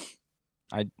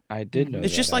 I did know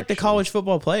It's that, just like the actually. college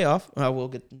football playoff. We'll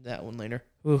get to that one later.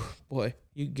 Ooh, boy,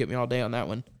 you can get me all day on that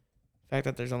one. The fact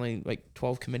that there's only like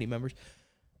 12 committee members.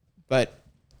 But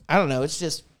I don't know. It's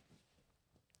just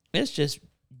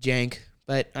jank.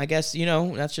 But I guess,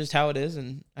 that's just how it is.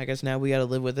 And I guess now we got to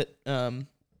live with it.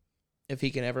 If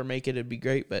he can ever make it, it'd be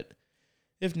great. But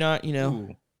if not,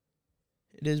 Ooh.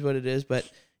 it is what it is.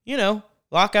 But,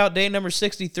 lockout day number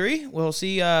 63. We'll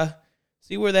see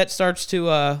where that starts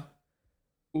to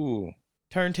Ooh.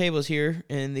 turn tables here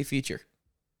in the future.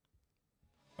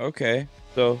 Okay.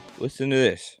 So listen to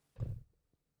this.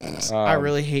 I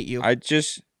really hate you. I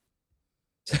just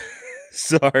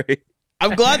sorry.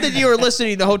 I'm glad that you were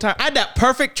listening the whole time. I had that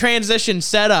perfect transition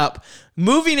set up,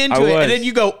 moving into I it, was. and then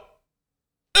you go,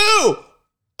 ooh,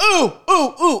 ooh,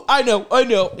 ooh, ooh. I know.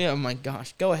 Yeah, oh my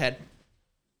gosh. Go ahead.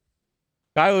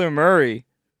 Kyler Murray,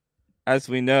 as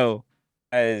we know,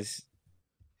 has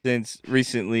since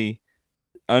recently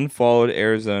unfollowed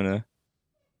Arizona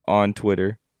on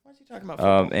Twitter, Why is he talking about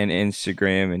football? and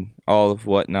Instagram and all of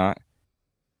whatnot.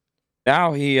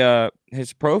 Now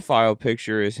his profile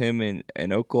picture is him in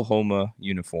an Oklahoma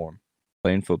uniform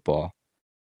playing football,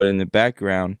 but in the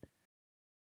background,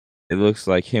 it looks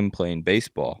like him playing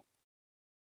baseball.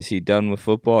 Is he done with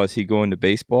football? Is he going to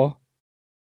baseball?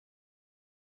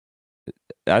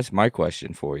 That's my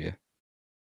question for you.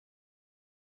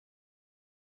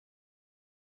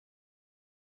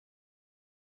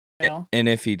 And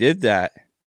if he did that,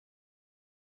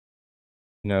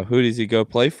 who does he go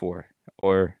play for?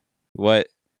 Or what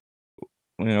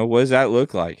does that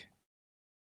look like?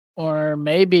 Or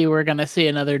maybe we're gonna see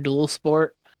another dual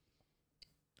sport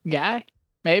guy.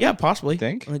 Maybe. Yeah, possibly.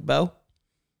 Think? Like Bo.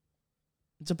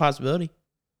 It's a possibility.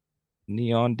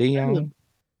 Neon Dion?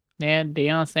 Man,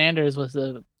 Deion Sanders was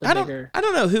the I bigger.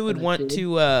 don't know who would the want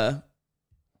two.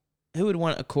 who would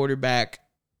want a quarterback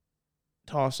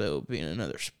to also be in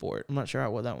another sport. I'm not sure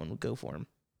how well that one would go for him.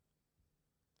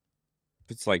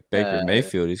 If it's like Baker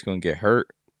Mayfield, he's going to get hurt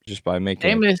just by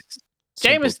making a Jameis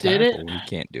simple Jameis did it. tackle. He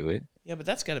can't do it. Yeah, but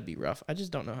that's got to be rough. I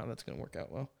just don't know how that's going to work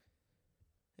out well.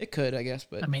 It could, I guess,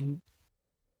 but I mean,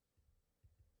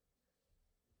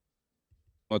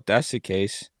 Well, if that's the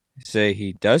case, say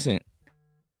he doesn't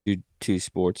do two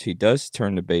sports, he does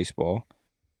turn to baseball.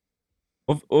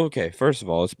 Well, okay, first of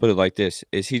all, let's put it like this.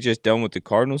 Is he just done with the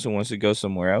Cardinals and wants to go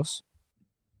somewhere else?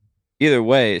 Either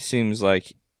way, it seems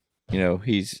like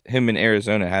him and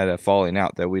Arizona had a falling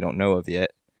out that we don't know of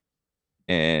yet.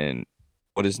 And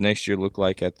what does next year look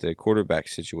like at the quarterback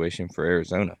situation for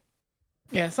Arizona?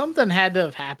 Yeah, something had to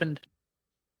have happened.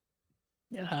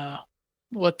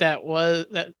 What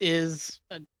that is,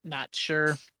 not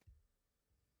sure.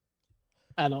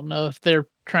 I don't know if they're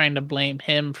trying to blame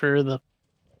him for the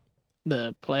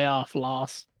playoff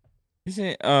loss.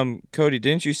 Isn't Cody?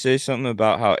 Didn't you say something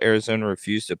about how Arizona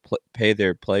refused to pay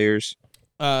their players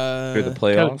for the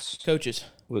playoffs? Coaches.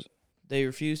 They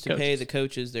refused to pay the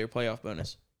coaches their playoff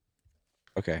bonus.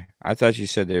 Okay, I thought you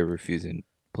said they were refusing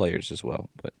players as well,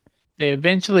 but they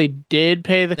eventually did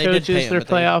pay the coaches their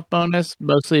playoff bonus,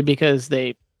 mostly because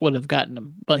they would have gotten a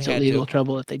bunch of legal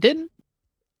trouble if they didn't.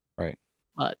 Right.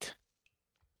 But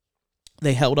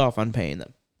they held off on paying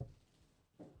them.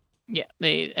 Yeah,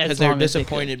 because they're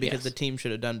disappointed because the team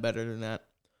should have done better than that.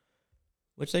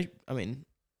 Which they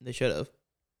should have.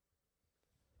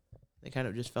 They kind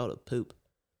of just felt a poop.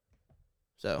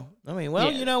 So,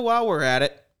 while we're at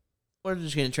it, we're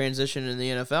just going to transition into the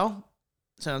NFL.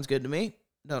 Sounds good to me.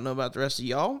 Don't know about the rest of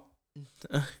y'all.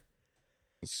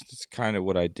 It's kind of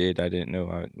what I did. I didn't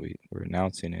know we were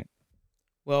announcing it.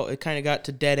 Well, it kind of got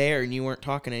to dead air and you weren't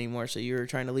talking anymore, so you were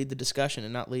trying to lead the discussion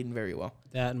and not leading very well.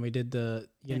 That, and we did the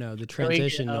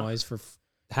transition noise for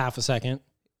half a second.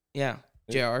 Yeah,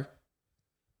 JR.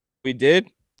 We did?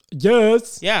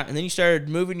 Yes. Yeah, and then you started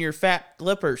moving your fat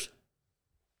lippers.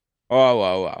 Oh,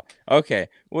 wow. Okay.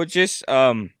 Well, just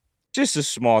a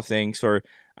small thing.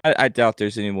 I doubt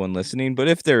there's anyone listening, but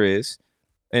if there is,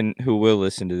 and who will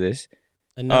listen to this,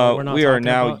 and no, we're not we are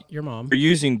now about your mom.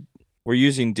 We're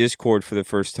using Discord for the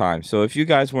first time. So if you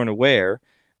guys weren't aware,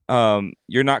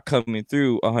 you're not coming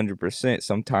through 100%.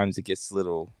 Sometimes it gets a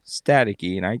little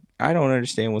staticky, and I don't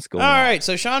understand what's going on. All right,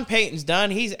 so Sean Payton's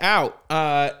done. He's out.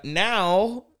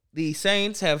 Now the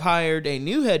Saints have hired a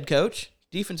new head coach,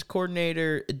 defense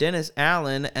coordinator Dennis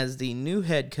Allen, as the new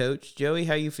head coach. Joey,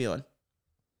 how you feeling?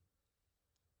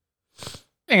 I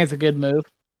think it's a good move.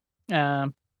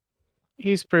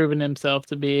 He's proven himself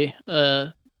to be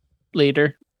a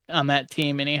leader on that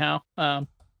team anyhow.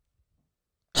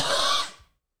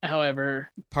 However,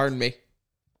 pardon me.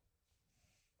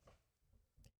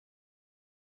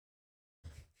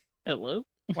 Hello?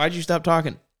 Why'd you stop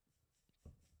talking?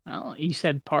 Oh, you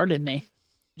said pardon me.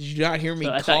 Did you not hear me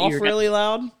cough really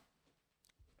loud?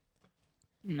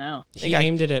 No. He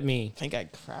aimed it at me. I think I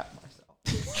crapped myself.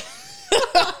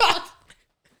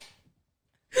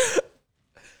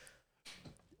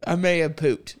 I may have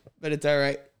pooped, but it's all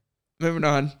right. Moving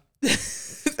on.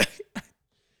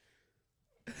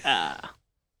 I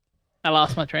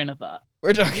lost my train of thought.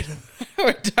 We're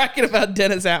talking about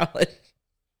Dennis Allen.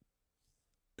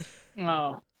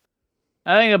 Oh,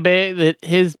 I think that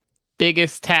his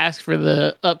biggest task for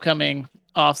the upcoming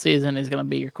offseason is going to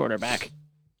be your quarterback.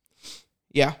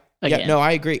 Yeah. Again. Yeah. No,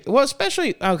 I agree. Well,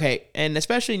 especially now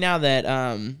that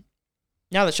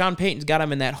Sean Payton's got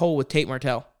him in that hole with Tate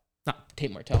Martell. Not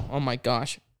Tate Martell. Oh my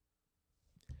gosh.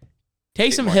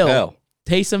 Taysom Hill.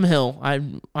 Taysom Hill.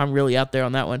 I'm really out there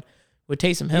on that one. With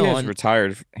Taysom Hill. He is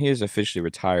retired. He is officially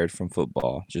retired from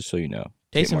football, just so you know.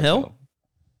 Taysom Hill?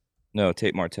 No,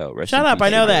 Tate Martell. Shut up. I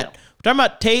know that. We're talking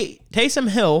about Taysom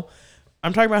Hill.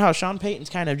 I'm talking about how Sean Payton's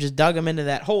kind of just dug him into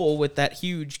that hole with that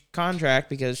huge contract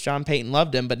because Sean Payton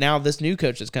loved him. But now this new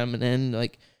coach is coming in.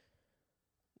 Like,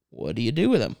 what do you do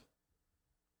with him?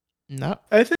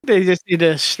 I think they just need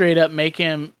to straight up make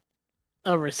him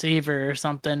a receiver or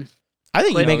something. I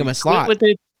think you make him a slot with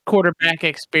the quarterback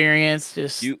experience.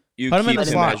 Just you put him in the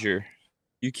slot. You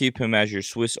keep him as your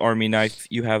Swiss Army knife.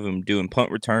 You have him doing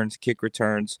punt returns, kick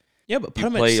returns. Yeah, but put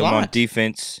him in slot. Play him on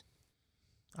defense.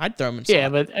 I'd throw him in slot. Yeah,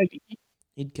 but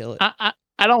he'd kill it. I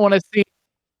don't want to see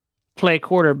play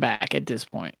quarterback at this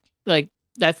point. Like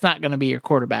that's not going to be your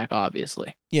quarterback,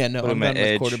 obviously. Yeah, no, I'm done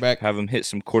with quarterback. Have him hit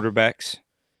some quarterbacks.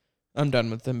 I'm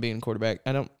done with them being quarterback.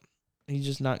 He's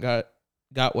just not got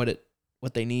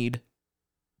what they need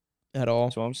at all.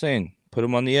 That's what I'm saying. Put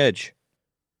him on the edge.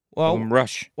 Well, Have him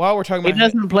rush. While we're talking about, he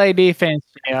doesn't play defense,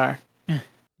 JR.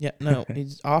 Yeah, no,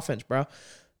 he's offense, bro.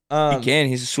 He can.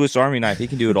 He's a Swiss Army knife. He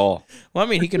can do it all. Well, I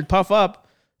mean, he can puff up.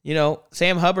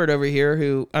 Sam Hubbard over here,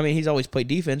 he's always played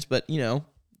defense, but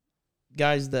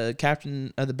guy's the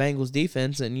captain of the Bengals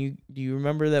defense, and do you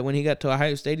remember that when he got to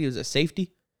Ohio State, he was a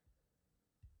safety?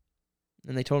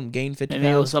 And they told him gain 50 pounds.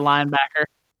 And he was a linebacker.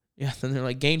 Yeah, then they're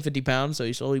like, gain 50 pounds, so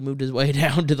he slowly moved his way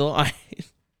down to the line.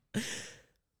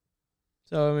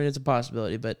 So, it's a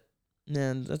possibility, but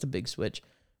man, that's a big switch.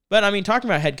 But, talking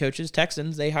about head coaches,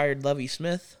 Texans, they hired Lovie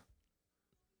Smith.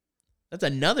 That's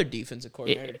another defensive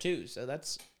coordinator, too. So,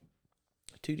 that's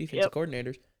two defensive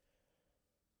coordinators.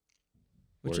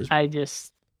 Which is I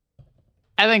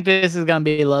think this is going to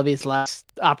be Lovey's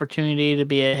last opportunity to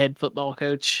be a head football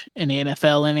coach in the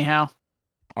NFL anyhow.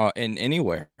 In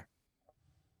anywhere.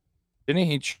 Didn't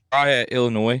he try at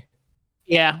Illinois?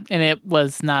 Yeah, and it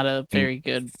was not a very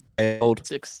good Failed.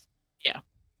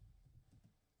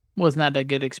 was not a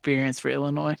good experience for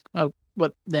Illinois. Oh,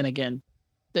 but then again,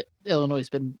 Illinois has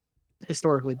been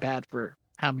historically bad for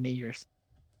how many years?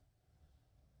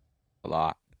 A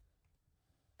lot.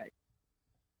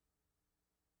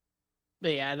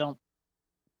 But yeah, I don't.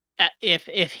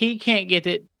 If he can't get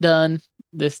it done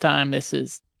this time, this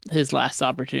is his last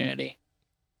opportunity.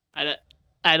 I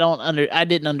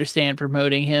didn't understand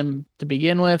promoting him to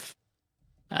begin with.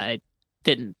 I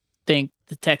didn't think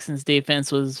the Texans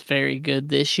defense was very good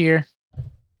this year.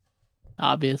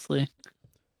 Obviously.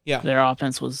 Yeah. Their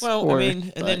offense was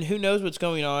and then who knows what's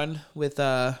going on with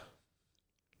the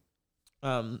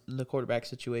quarterback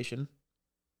situation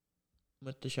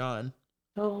with Deshaun.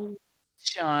 Oh,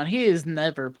 Sean, he is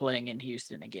never playing in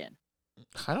Houston again.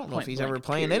 I don't know if he's Point ever blank,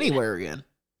 playing period. anywhere again.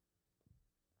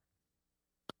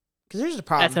 Because here's the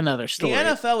problem. That's another story. The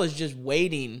NFL is just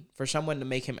waiting for someone to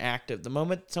make him active. The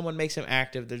moment someone makes him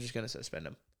active, they're just going to suspend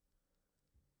him.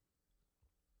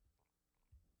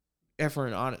 If we're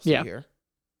in honesty here.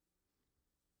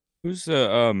 Who's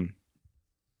their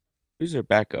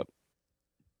backup?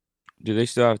 Do they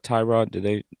still have Tyrod?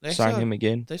 Did they sign him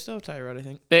again? They still have Tyrod, I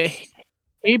think.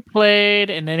 He played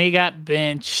and then he got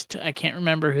benched. I can't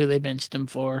remember who they benched him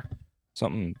for.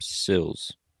 Something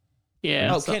Sills.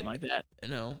 Yeah, something like that.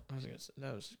 No, I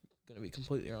was going to be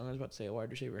completely wrong. I was about to say a wide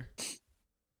receiver.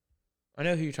 I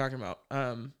know who you're talking about.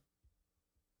 I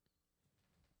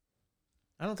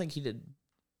don't think he did.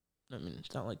 I mean,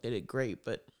 it's not like they did great,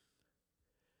 but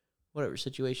whatever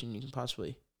situation you can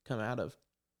possibly come out of.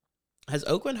 Has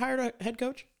Oakland hired a head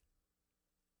coach?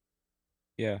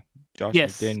 Yeah, Josh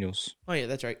Yes. McDaniels. Oh yeah,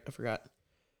 that's right. I forgot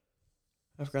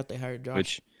they hired Josh.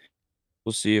 Which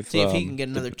we'll see if he can get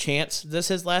another chance. Is this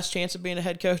his last chance of being a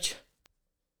head coach?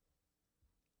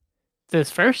 It's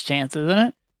his first chance, isn't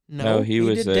it? No, he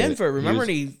was did Denver. Remember,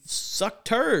 he sucked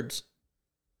turds.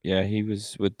 Yeah, he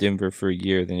was with Denver for a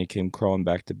year. Then he came crawling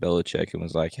back to Belichick and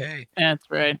was like, "Hey, That's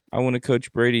right. I want to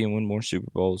coach Brady and win more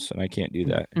Super Bowls, and I can't do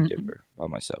that in Denver by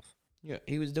myself." Yeah,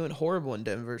 he was doing horrible in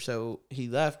Denver, so he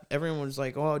left. Everyone was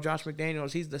like, "Oh, Josh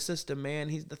McDaniels, he's the system, man.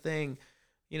 He's the thing.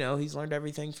 You know, he's learned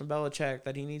everything from Belichick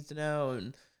that he needs to know."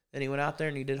 And then he went out there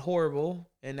and he did horrible,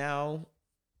 and now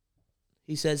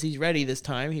he says he's ready this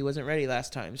time. He wasn't ready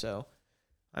last time, so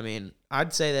I mean,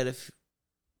 I'd say that if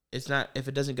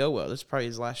it doesn't go well, this is probably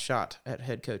his last shot at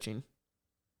head coaching.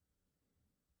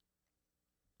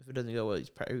 If it doesn't go well, he's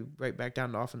probably right back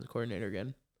down to offensive coordinator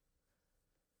again.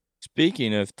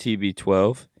 Speaking of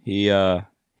TB12, he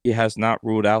has not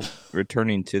ruled out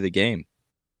returning to the game.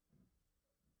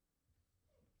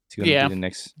 It's going to be the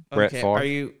next Brett Favre. Are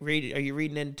you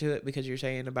reading into it because you're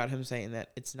saying about him saying that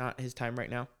it's not his time right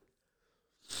now?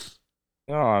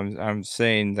 No, I'm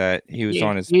saying that he was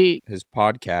on his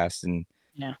podcast and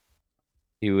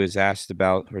he was asked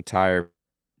about retire.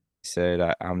 He said,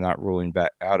 "I'm not ruling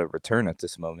back out a return at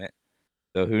this moment."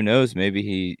 So who knows? Maybe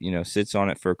he, sits on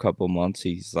it for a couple months.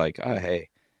 He's like, "Oh, hey,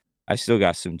 I still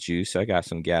got some juice. I got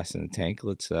some gas in the tank.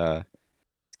 Let's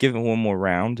give him one more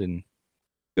round," and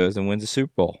goes and wins a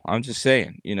Super Bowl. I'm just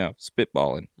saying,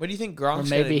 spitballing. What do you think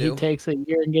Gronk's Or going to do? maybe he takes a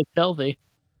year and gets healthy.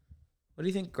 What do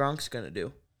you think Gronk's going to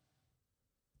do?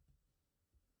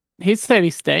 He said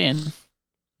he's staying.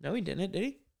 No, he didn't, did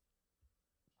he?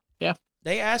 Yeah.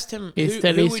 They asked him, He who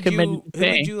said he's would committed to who would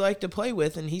staying. you like to play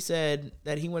with? And he said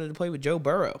that he wanted to play with Joe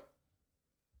Burrow.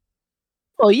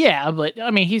 Well, yeah, but I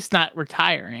mean, he's not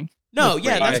retiring. No, With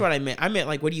yeah, Brady. that's what I meant. I meant,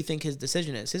 like, what do you think his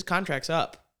decision is? His contract's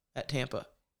up at Tampa.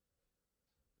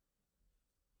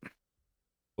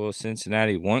 Will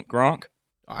Cincinnati want Gronk?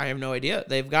 I have no idea.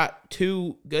 They've got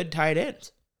two good tight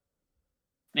ends.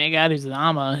 They got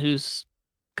Uzama, who's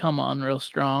come on real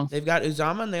strong. They've got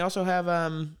Uzama, and they also have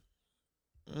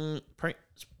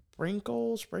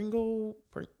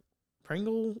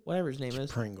Pringle, whatever his name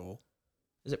is. Pringle.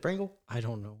 Is it Pringle? I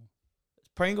don't know.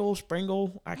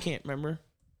 Springle. I can't remember.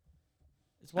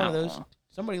 It's one of those.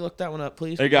 Somebody look that one up,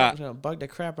 please. They got- It's gonna bug the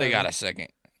crap out They of got me. a second.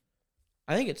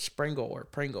 I think it's Springle or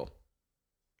Pringle.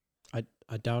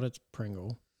 I doubt it's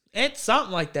Pringle. It's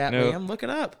something like that, No. man. Look it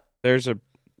up. There's a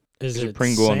Is there's a it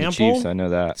Pringle on the Sample? Chiefs. I know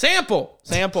that. Sample.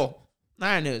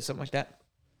 I knew it, something like that.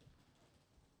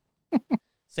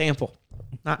 Sample,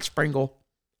 not Springle.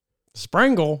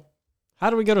 Springle? How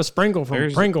do we go to Springle from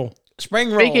There's- Pringle? Spring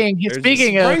roll.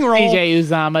 Speaking of spring roll. CJ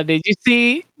Uzama, did you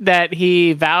see that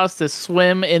he vows to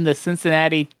swim in the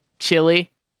Cincinnati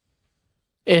chili?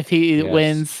 if he Yes.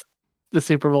 wins the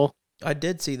Super Bowl. I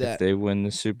did see If that. they win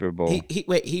the Super Bowl.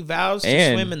 He vows to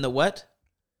And- swim in the what?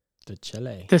 The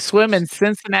Chile. To swim in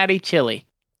Cincinnati, Chile.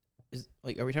 Are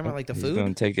we talking about like the He's food?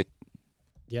 going to take it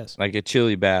Yes. like a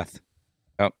chili bath.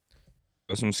 Yep.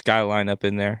 Put some skyline up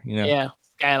in there, you know. Yeah,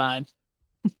 Skyline.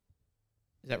 Is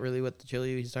that really what the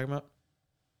chili he's talking about?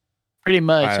 Pretty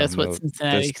much. I That's don't know what the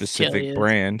Cincinnati specific Chili is.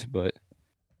 brand, but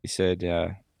he said,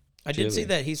 I did see Chili.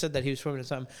 that. He said that he was swimming in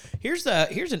something. Here's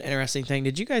an interesting thing.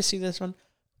 Did you guys see this one?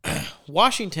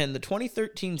 Washington, the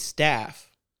 2013 staff,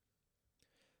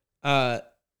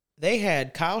 they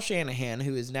had Kyle Shanahan,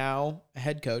 who is now a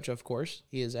head coach, of course.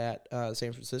 He is at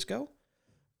San Francisco.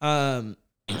 They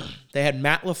had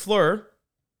Matt LaFleur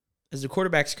as the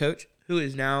quarterback's coach, who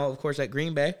is now, of course, at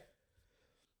Green Bay.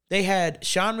 They had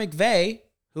Sean McVay,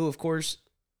 who, of course,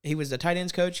 he was the tight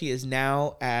ends coach. He is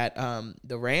now at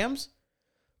the Rams.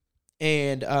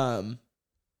 And, oh,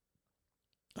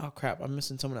 crap, I'm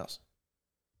missing someone else.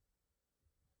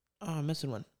 Oh, I'm missing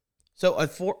one. So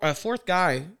a fourth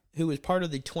guy who was part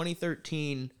of the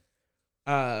 2013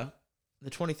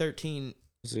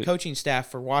 is it, coaching staff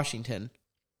for Washington.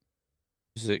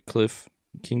 is it Cliff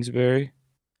Kingsbury?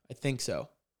 I think so.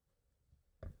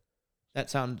 That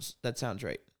sounds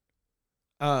right.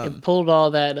 You pulled all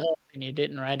that up and you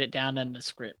didn't write it down in the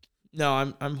script. No,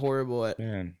 I'm horrible at.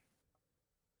 Man,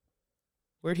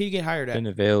 Where'd he get hired at? been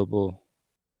available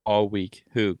all week.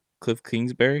 Who? Cliff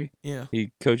Kingsbury? Yeah.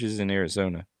 He coaches in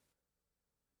Arizona.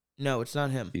 No, it's not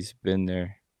him. He's been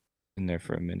there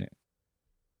for a minute.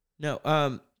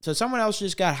 No. So someone else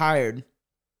just got hired.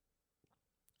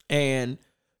 And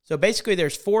so basically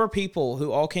there's 4 people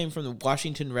who all came from the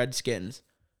Washington Redskins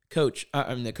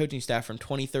the coaching staff from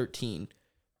 2013.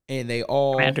 And they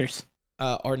all Commanders.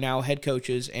 are now head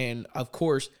coaches. And of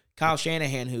course, Kyle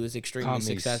Shanahan, who is extremely Commies.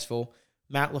 successful.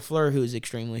 Matt LaFleur, who is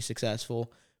extremely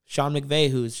successful. Sean McVay,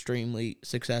 who is extremely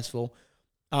successful.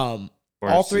 More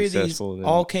All 3 of these successful than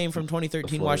all came from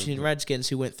 2013 LaFleur. Washington Redskins,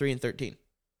 who went 3-13.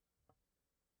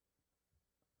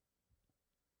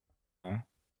 Huh?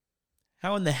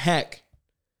 How in the heck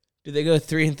do they go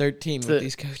 3-13 So- with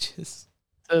these coaches?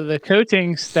 So the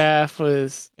coaching staff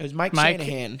was It was Mike Mike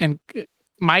Shanahan. and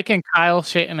Mike and Kyle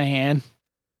Shanahan,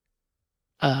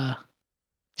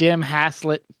 Jim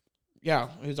Haslett, Yeah,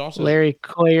 it was also Larry a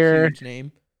Claire, huge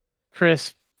name.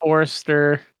 Chris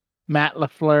Forrester, Matt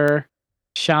LaFleur,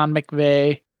 Sean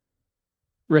McVay,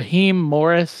 Raheem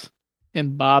Morris,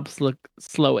 and Bob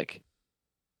Slowick.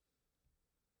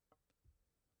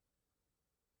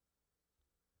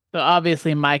 So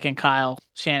obviously Mike and Kyle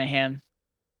Shanahan,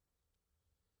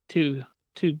 two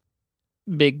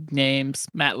big names.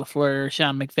 Matt LaFleur,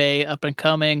 Sean McVay, up and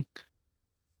coming.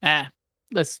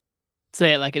 Let's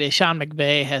say it like it is. Sean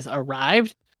McVay has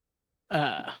arrived.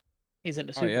 He's in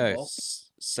the Oh Super yeah, Bowl.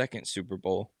 second Super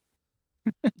Bowl.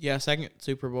 Yeah, second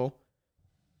Super Bowl.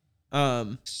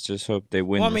 Let's just hope they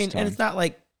win. Well, I this mean, time. and it's not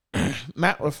like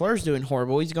Matt LaFleur's doing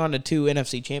horrible. He's gone to 2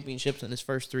 NFC championships in his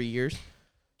first 3 years.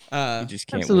 He just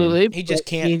can't Absolutely. He just but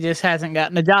can't- He just hasn't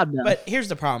gotten the job done. But here's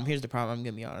the problem. I'm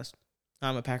gonna be honest.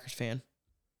 I'm a Packers fan.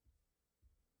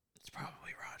 It's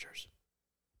probably Rodgers.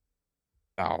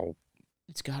 win. Oh,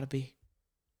 It's got to be.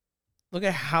 Look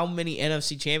at how many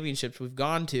NFC championships we've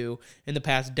gone to in the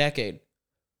past decade.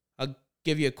 I'll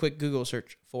give you a quick Google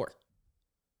search. 4.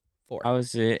 how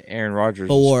is it Aaron Rodgers'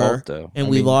 4, fault though? And I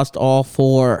we mean, lost all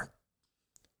 4.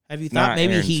 Have you thought Not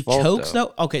maybe Aaron's he fault, chokes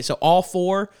though. though? Okay, so all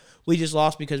 4 we just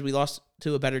lost because we lost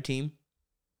to a better team?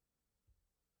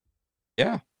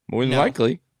 Yeah, more than No.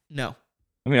 likely. No.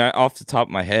 I mean, off the top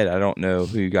of my head, I don't know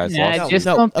who you guys yeah, lost. I No, just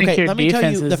no. don't think Okay, your let me tell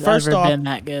defense you, has the first ever off- been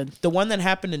that good. The one that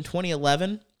happened in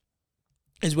 2011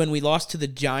 is when we lost to the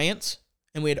Giants,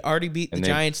 and we had already beat the And they-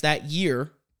 Giants that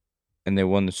year, and they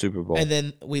won the Super Bowl. and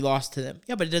then we lost to them.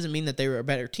 Yeah, but it doesn't mean that they were a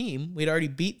better team. We'd already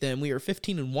beat them. We were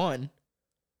 15-1.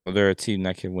 Well, they're a team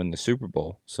that can win the Super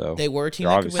Bowl. So They were a team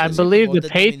They're that could win I the Super believe Bowl. the That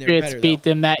doesn't mean they're Patriots better, beat though.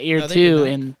 them that year No, they too, did not.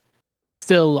 and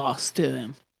still lost to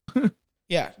them.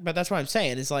 Yeah, but that's what I'm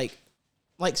saying. It's like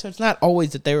so it's not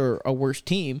always that they were a worse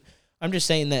team. I'm just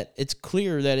saying that it's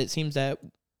clear that it seems that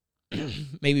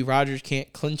maybe Rodgers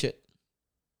can't clinch it.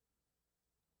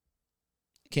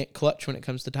 Can't clutch when it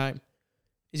comes to time.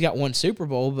 He's got 1 Super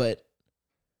Bowl, but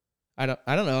I don't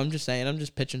know. I'm just saying. I'm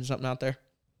just pitching something out there.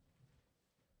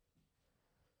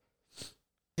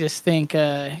 Just think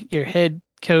your head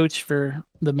coach for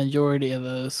the majority of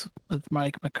those with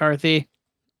Mike McCarthy,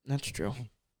 That's true.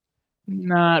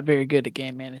 not very good at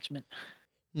game management.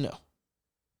 No.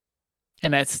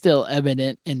 And that's still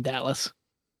evident in Dallas.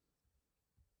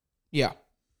 Yeah.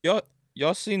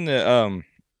 y'all seen the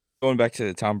going back to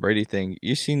the Tom Brady thing?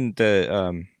 You seen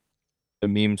the the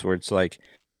memes where it's like,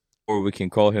 or we can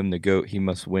call him the GOAT. He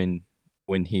must win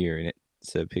here, and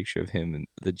it's a picture of him in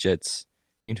the Jets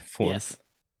uniform. Yes.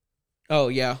 Oh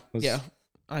yeah, Was- yeah,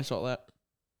 I saw that.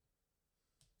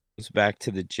 Goes back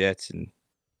to the Jets and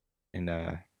him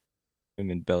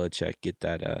and Belichick get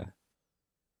that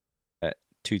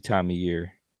 2 time a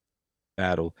year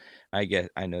battle. I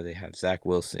know they have Zach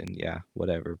Wilson, yeah,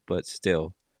 whatever, but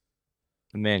still,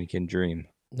 the man can dream.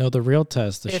 No, the real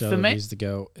test to If show the if ma- he's the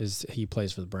GOAT is he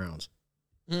plays for the Browns.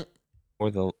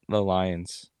 Or the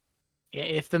Lions. Yeah,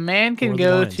 if the man Or can the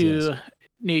go Lions, to yes.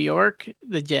 New York,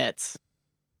 the Jets,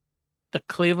 the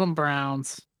Cleveland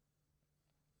Browns,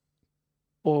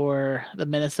 or the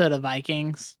Minnesota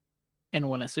Vikings and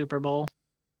win a Super Bowl,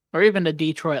 or even the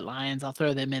Detroit Lions, I'll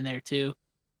throw them in there too.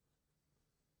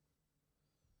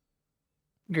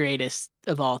 Greatest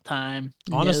of all time.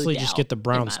 no Honestly, just doubt, get the in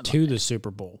Browns my to book. the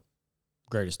Super Bowl.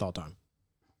 Greatest all time.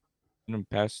 And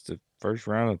past the first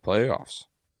round of the playoffs.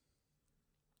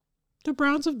 The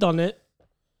Browns have done it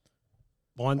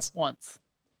once once.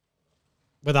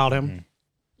 without him. Mhm.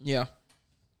 Yeah.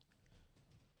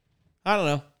 I don't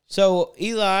know. So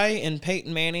Eli and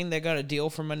Peyton Manning, they got a deal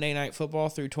for Monday Night Football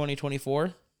through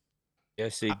 2024.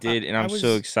 Yes, they did, and I I'm was-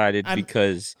 so excited I'm-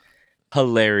 because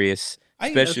hilarious, I-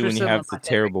 especially Those are when you some have of the my favorite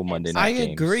terrible games. Monday I night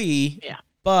games. agree. Yeah.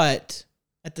 But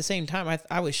at the same time,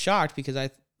 I was shocked because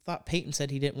I thought Peyton said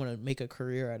he didn't want to make a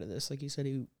career out of this. Like he said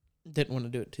he didn't want to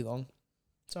do it too long.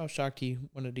 So I was shocked he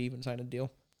wanted to even sign a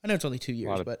deal. I know it's only 2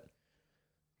 years, of- but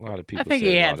A lot of people think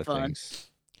say he a had lot of fun. things.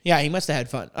 yeah, he must have had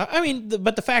fun. I mean,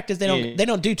 but the fact is Yeah. they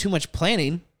don't do too much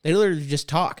planning. They literally just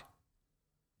talk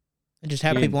and just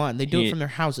have He- people on. They do it he- from their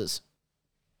houses.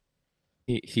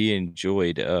 He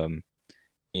enjoyed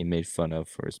being made fun of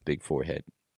for his big forehead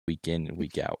week in and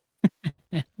week out.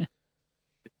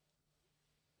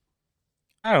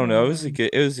 I don't know.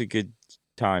 It was a good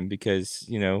time because,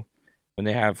 when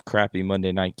they have crappy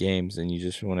Monday night games and you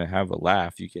just want to have a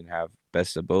laugh, you can have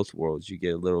best of both worlds. You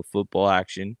get a little football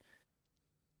action.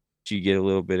 You get a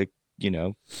little bit of,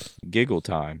 giggle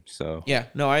time. So Yeah,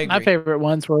 no, I agree. My favorite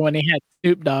ones were when he had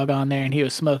Snoop Dogg on there and he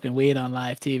was smoking weed on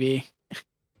live TV.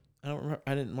 I don't remember,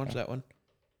 I didn't watch that one.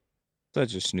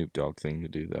 such a Snoop Dogg thing to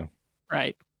do, though.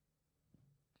 Right.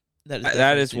 That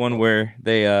That is definitely one Snoop Dogg.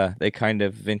 where they kind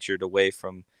of ventured away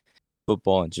from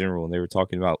football in general, and they were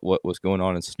talking about what was going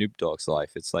on in Snoop Dogg's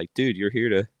life. It's like, dude, you're here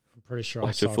to I'm pretty sure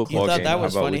Watch I a saw football You thought game. that How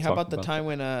was about we funny? How talk about the about time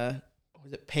when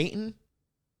was it Peyton?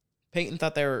 Peyton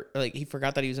thought they were like he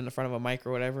forgot that he was in the front of a mic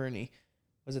or whatever, and he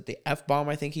was it the F bomb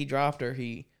I think he dropped or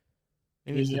he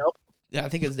maybe it was the- Yep. yeah I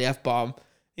think it was the F bomb.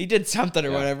 He did something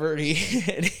or Yeah. whatever, and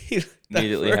he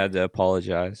immediately had to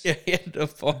apologize. yeah he had to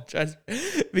apologize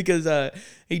because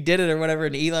he did it or whatever,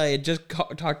 and Eli had just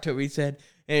talked to him. He said,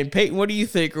 "And Peyton, what do you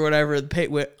think?" or whatever. And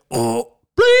Peyton went, "Oh,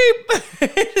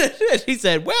 bleep." And he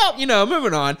said, "Well,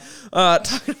 moving on."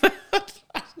 Talking about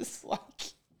I was like,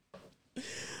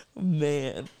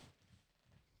 man.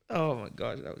 Oh my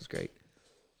gosh, that was great.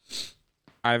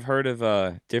 I've heard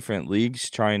of different leagues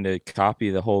trying to copy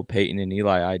the whole Peyton and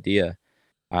Eli idea.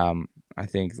 I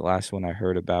think the last one I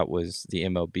heard about was the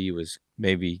MLB was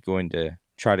maybe going to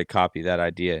try to copy that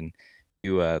idea and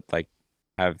do like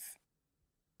have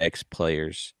ex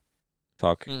players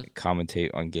commentate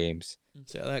on games.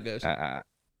 Let's see how that goes. I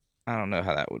don't know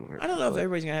how that would work. I don't know if but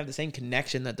everybody's gonna have the same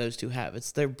connection that those two have.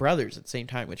 It's their brothers at the same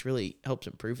time, which really helps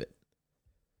improve it.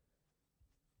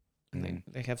 And Mhm.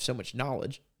 they have so much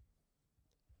knowledge.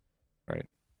 Right.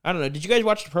 I don't know. Did you guys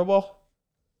watch the Pro Bowl?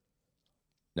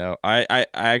 No, I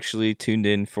actually tuned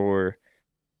in for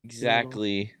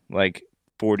exactly like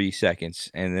 40 seconds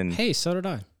and then Hey, so did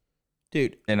I.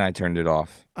 Dude, I turned it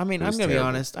off. I mean, It I'm was going to be terrible.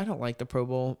 honest. I don't like the Pro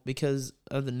Bowl because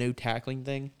of the no tackling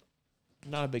thing.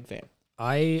 I'm not a big fan.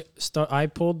 I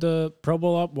pulled the Pro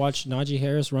Bowl up, watched Najee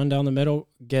Harris run down the middle,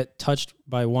 get touched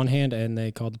by one hand, and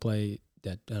they called the play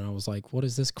dead. And I was like, "What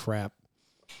is this crap?"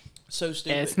 So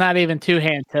stupid. Yeah, it's not even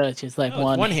two-hand touch. It's like No,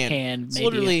 it's one hand. hand, It's maybe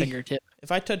literally- a fingertip.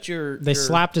 If I touch They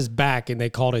slapped his back and they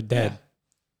called it dead. Yeah.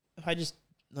 If I just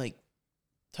like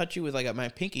touch you with like my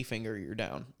pinky finger, you're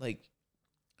down. Like,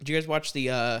 did you guys watch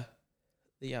the oh,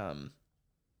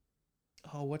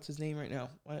 what's his name right now?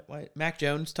 Why Mac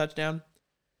Jones touchdown?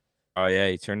 Oh yeah,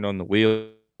 he turned on the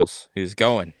wheels. He was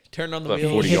going. Turned on the About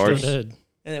wheel. 40 He yards. did.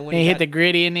 And then when He hit got- the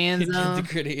gritty in the end he did zone. the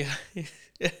gritty.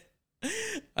 Yeah.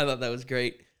 I thought that was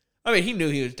great. I mean, he knew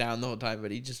he was down the whole time,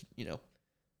 but he just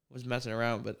was messing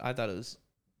around. But I thought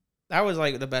that was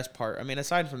like the best part. I mean,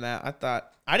 aside from that,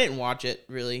 I didn't watch it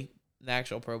really, the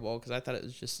actual Pro Bowl, because I thought it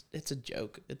was it's a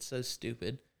joke. It's so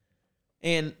stupid.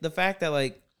 And the fact that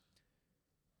like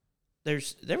there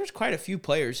was quite a few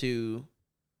players who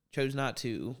chose not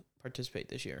to participate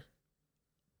this year.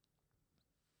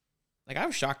 Like, I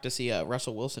was shocked to see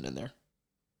Russell Wilson in there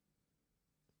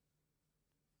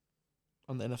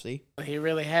on the NFC. He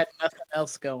really had nothing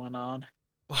else going on.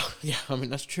 Well, yeah, I mean,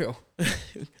 that's true.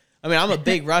 I mean, I'm a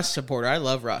big Russ supporter. I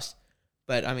love Russ.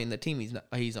 But, I mean, the team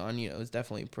he's on, is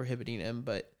definitely prohibiting him.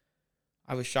 But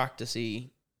I was shocked to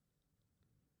see,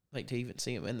 to even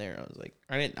see him in there. I was like,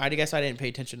 I guess I didn't pay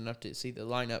attention enough to see the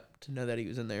lineup to know that he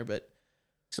was in there. But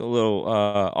It's a little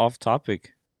off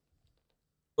topic.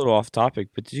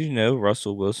 But did you know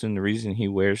Russell Wilson, the reason he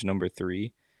wears number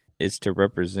 3 is to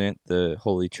represent the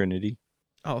Holy Trinity?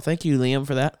 oh, thank you, Liam,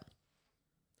 for that.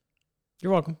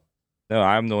 You're welcome. No,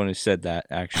 I'm the one who said that,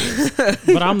 actually.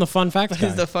 But I'm the fun fact guy.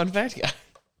 He's the fun fact guy.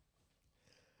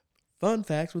 Fun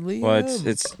facts with Liam. Well,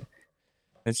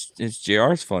 it's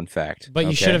JR's fun fact. But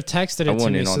you should have texted I it to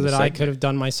want me in on so the that I segment. could have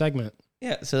done my segment.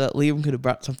 Yeah, so that Liam could have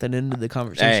brought something into the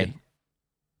conversation. Hey.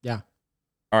 Yeah.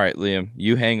 All right, Liam,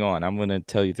 you hang on. I'm going to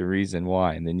tell you the reason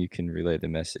why, and then you can relay the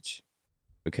message.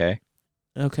 Okay?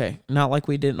 Okay, not like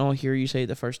we didn't all hear you say it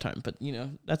the first time, but,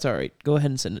 that's all right. Go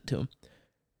ahead and send it to him.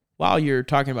 While you're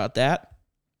talking about that,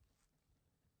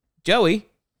 Joey.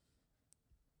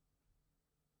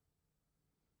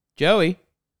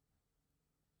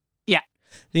 Yeah.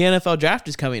 The NFL draft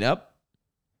is coming up.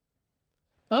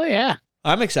 Oh yeah,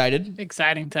 I'm excited.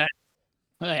 exciting time.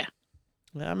 Oh yeah.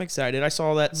 I'm excited. I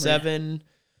saw that Yeah.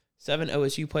 seven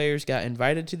OSU players got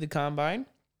invited to the combine.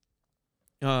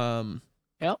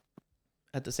 Yep.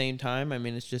 At the same time, I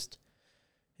mean, it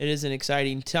is an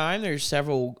exciting time. There's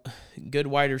several good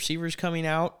wide receivers coming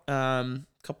out.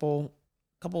 Couple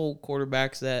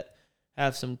quarterbacks that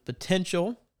have some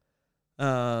potential.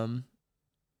 I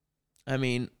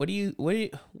mean, what do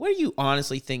you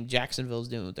honestly think Jacksonville's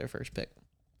doing with their first pick?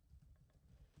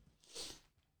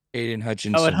 Aiden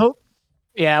Hutchinson. I would hope.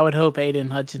 Yeah, I would hope Aiden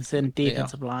Hutchinson,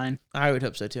 defensive line. I would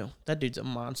hope so too. That dude's a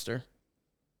monster.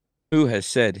 Who has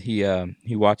said he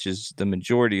watches the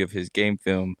majority of his game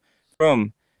film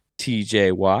from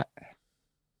TJ Watt.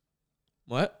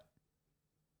 What?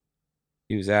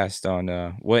 He was asked on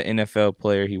what NFL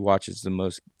player he watches the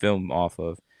most film off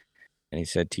of, and he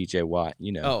said TJ Watt.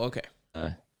 Oh, okay.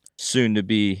 Soon to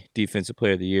be Defensive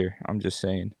Player of the Year. I'm just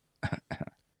saying.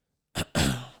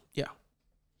 Yeah.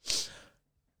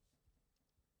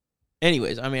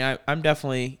 Anyways, I mean,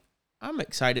 I'm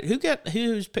excited.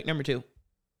 Who's pick number 2?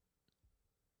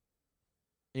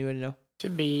 Anybody know?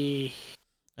 Should be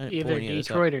I didn't pull either any of this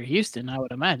up. Detroit or Houston, I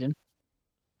would imagine.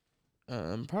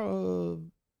 Probably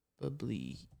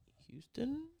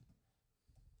Houston,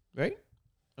 right?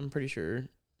 I'm pretty sure.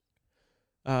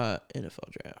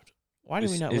 NFL draft. Why did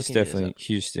we not It's look into definitely this?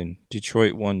 Houston.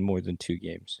 Detroit won more than 2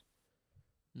 games.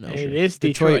 No, It is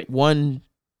Detroit. won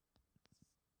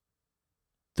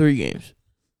 3 games.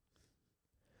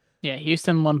 Yeah,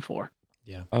 Houston won 4.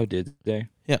 Oh, did they?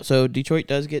 Yeah, so Detroit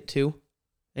does get 2.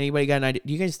 Anybody got an idea?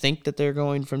 Do you guys think that they're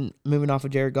moving off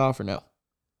of Jared Goff or no?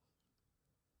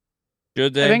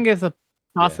 Should they? I think it's a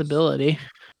possibility.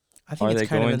 I think Are it's they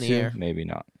kind of going in the to? air. Maybe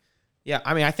not. Yeah,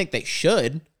 I mean, I think they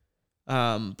should,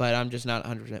 but I'm just not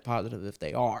 100% positive if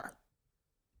they are.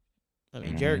 I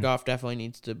mean, Jared Mhm. Goff definitely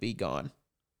needs to be gone.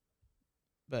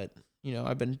 But,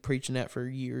 I've been preaching that for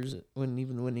years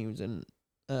even when he was in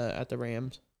at the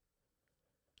Rams.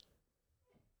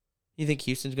 You think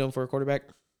Houston's going for a quarterback?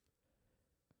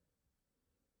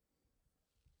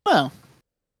 Well,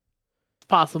 it's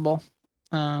possible.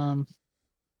 I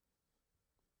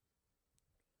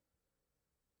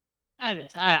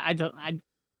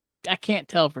can't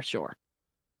tell for sure.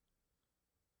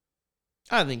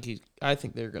 I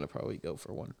think they're going to probably go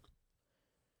for one.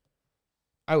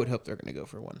 I would hope they're going to go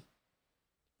for one.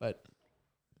 But,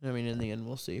 I mean, in the end,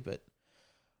 we'll see. But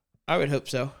I would hope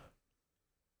so.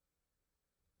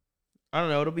 I don't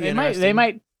know. It'll be interesting. They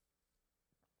might.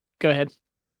 Go ahead.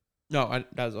 No,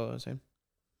 that was all I was saying.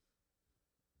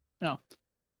 No.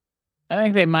 I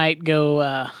think they might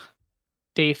go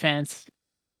defense.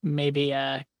 Maybe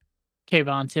Kayvon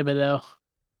Thibodeau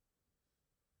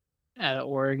out of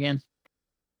Oregon.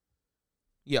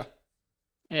 Yeah.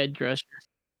 Edge rusher.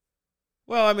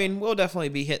 Well, I mean, we'll definitely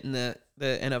be hitting the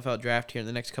NFL draft here in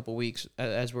the next couple weeks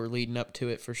as we're leading up to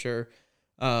it for sure.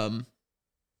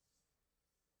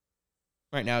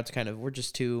 Right now, it's we're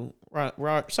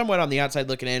somewhat on the outside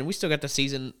looking in. We still got the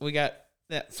season. We got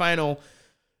that final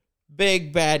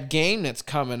big bad game that's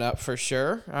coming up for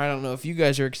sure. I don't know if you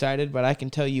guys are excited, but I can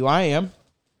tell you I am.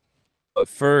 But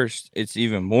first, it's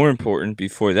even more important.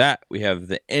 Before that, we have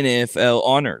the NFL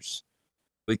Honors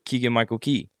with Keegan-Michael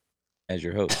Key as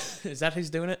your host. Is that who's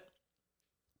doing it?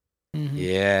 Mhm.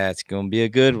 Yeah, it's going to be a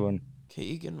good one.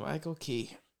 Keegan Michael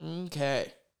Key.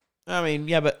 Okay. I mean,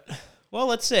 yeah, but well,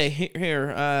 let's say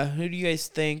here. Who do you guys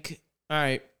think? All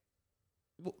right,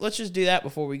 let's just do that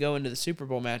before we go into the Super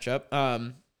Bowl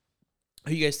matchup.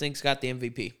 Who you guys think's got the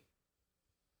MVP?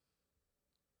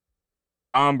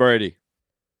 Tom Brady.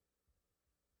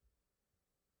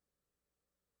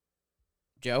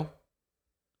 Joe?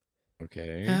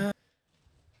 Okay.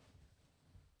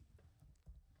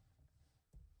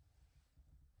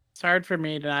 It's hard for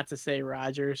me not to say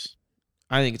Rodgers.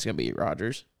 I think it's going to be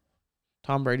Rodgers.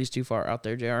 Tom Brady's too far out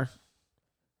there, JR.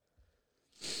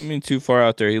 I mean, too far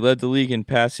out there. He led the league in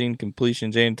passing,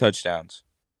 completions, and touchdowns.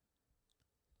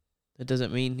 That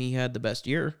doesn't mean he had the best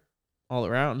year all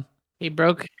around. He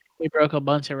broke a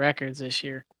bunch of records this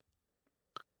year.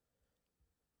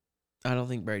 I don't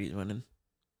think Brady's winning.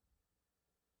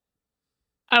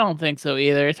 I don't think so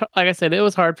either. It's, like I said, it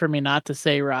was hard for me not to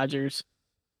say Rodgers.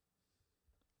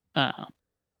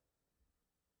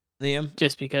 Liam,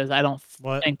 Just because I don't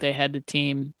What? think they had the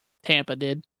team Tampa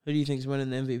did. who do you think's winning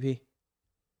the MVP?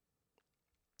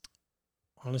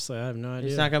 Honestly, I have no idea.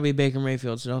 It's not going to be Baker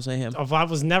Mayfield, so don't say him. Oh, I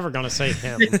was never gonna say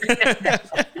him.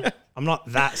 I'm not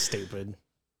that stupid.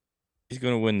 He's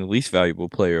going to win the least valuable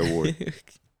player award.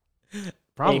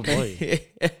 Probably.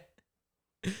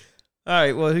 All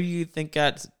right, well, who do you think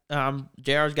got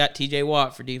JR's got TJ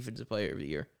Watt for defensive player of the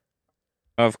year?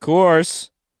 Of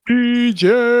course.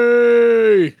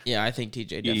 DJ. Yeah, I think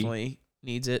TJ definitely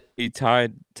needs it. He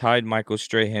tied Michael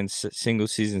Strahan's single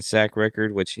season sack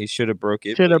record, which he should have broke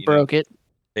it. Should have but, you know, broke it.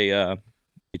 They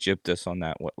gypped us on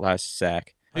that last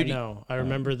sack. I know. I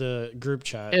remember the group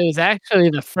chat. It was actually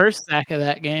the first sack of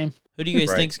that game. Who do you guys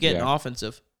Right, think's getting yeah.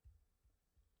 offensive?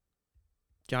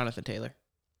 Jonathan Taylor.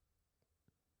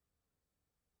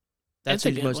 That's That's a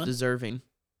who's good most one. deserving.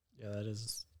 Yeah, that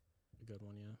is a good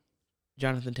one. Yeah.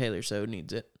 Jonathan Taylor so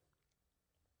needs it.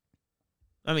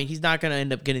 I mean, he's not going to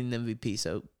end up getting the MVP,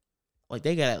 so like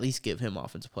they got to at least give him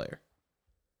offensive player.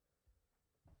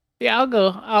 Yeah,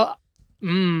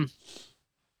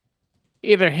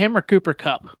 either him or Cooper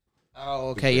Cup. Oh,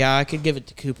 okay. Yeah, I could give it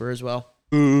to Cooper as well.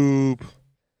 Boop.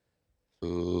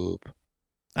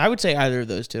 I would say either of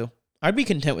those two. I'd be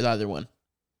content with either one.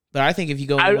 But I think if you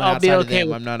go I'll one be outside of okay them,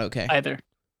 with I'm not okay. Either.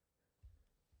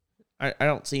 I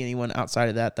don't see anyone outside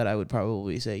of that I would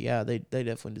probably say, yeah, they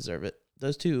definitely deserve it.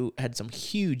 Those two had some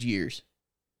huge years.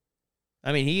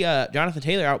 I mean, Jonathan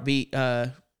Taylor outbeat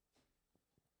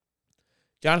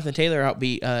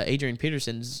Adrian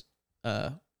Peterson's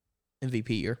MVP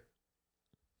year.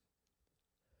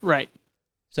 Right.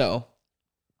 So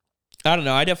I don't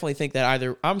know. I definitely think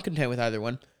that I'm content with either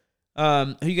one.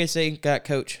 Who you guys say got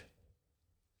coach?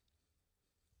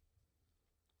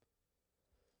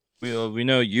 We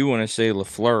know you want to say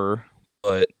LaFleur,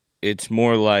 but it's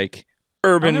more like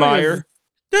Urban I'm gonna Meyer.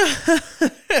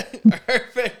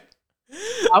 Perfect.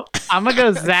 I'm going to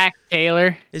go Zach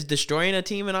Taylor. Is destroying a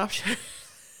team an option?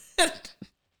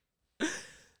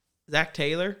 Zach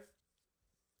Taylor?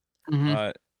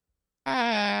 Mhm.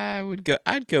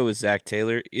 I'd go with Zach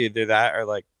Taylor. Either that or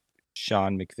like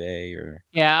Sean McVay or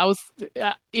Yeah, I was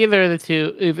either of the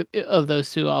two of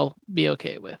those two. I'll be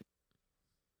okay with.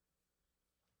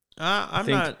 I'm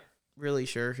think- not really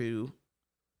sure who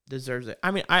deserves it.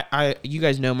 I mean, I you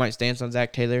guys know my stance on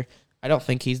Zach Taylor. I don't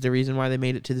think he's the reason why they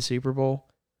made it to the Super Bowl.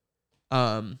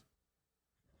 I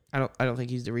don't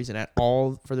think he's the reason at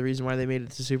all for the reason why they made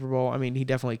it to the Super Bowl. I mean, he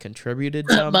definitely contributed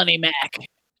some, Money Mac.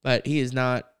 but he is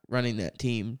not running that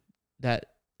team. That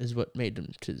is what made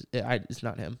them to. It's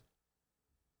not him.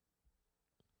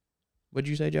 What'd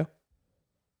you say, Joe?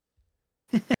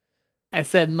 I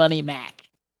said Money Mac.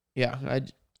 Yeah,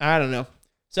 I don't know.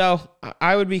 So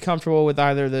I would be comfortable with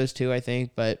either of those two, I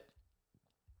think, but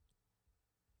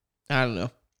I don't know.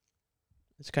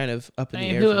 It's kind of up in the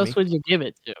air Who for else me. would you give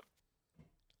it to?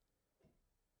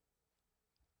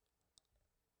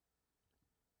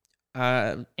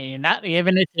 And you're not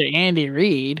giving it to Andy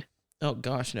Reid. Oh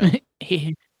gosh, no.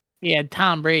 He had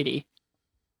Tom Brady.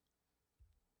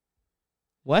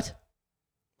 What?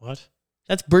 What?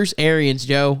 That's Bruce Arians,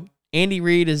 Joe. Andy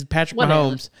Reid is Patrick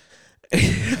Whatever. Mahomes.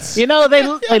 You know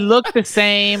they look the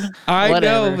same. I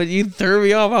Whatever. know, but you threw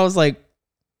me off. I was like,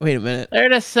 wait a minute. They're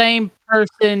the same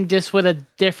person, just with a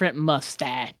different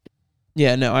mustache.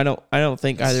 Yeah, no, I don't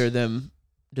think either of them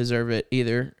deserve it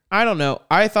either. I don't know.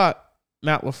 I thought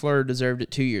Matt LaFleur deserved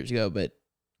it 2 years ago, but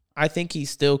I think he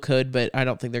still could, but I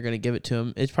don't think they're going to give it to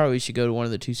him. It probably should go to one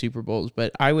of the two Super Bowls,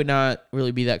 but I would not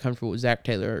really be that comfortable with Zach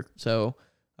Taylor, so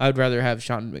I would rather have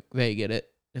Sean McVay get it,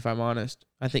 if I'm honest.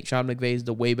 I think Sean McVay is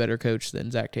the way better coach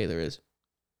than Zach Taylor is.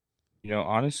 You know,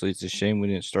 honestly, it's a shame we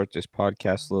didn't start this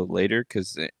podcast a little later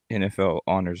because the NFL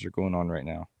honors are going on right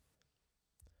now.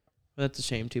 That's a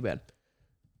shame. Too bad.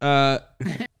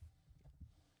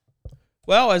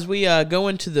 Well, as we go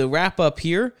into the wrap up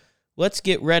here, let's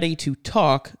get ready to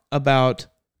talk about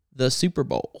the Super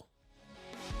Bowl.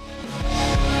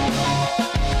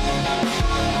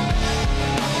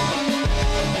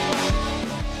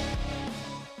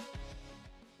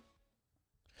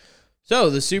 So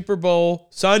the Super Bowl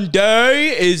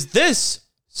Sunday is this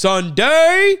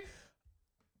Sunday.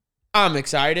 I'm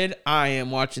excited. I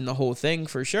am watching the whole thing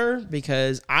for sure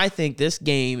because I think this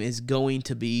game is going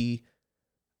to be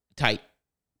tight.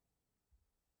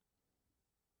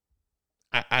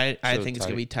 I think it's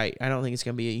going to be tight. I don't think it's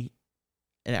going to be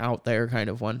an out there kind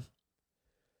of one.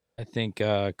 I think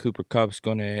Cooper Kupp's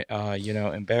going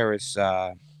to, embarrass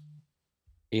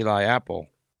Eli Apple.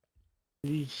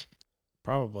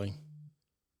 Probably.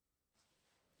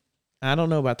 I don't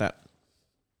know about that.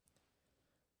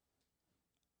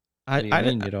 What do you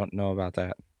mean you don't know about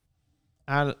that?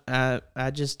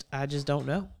 I just don't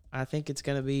know. I think it's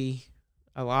going to be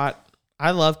a lot.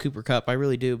 I love Cooper Kupp. I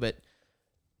really do. But,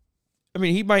 I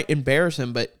mean, he might embarrass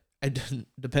him, but it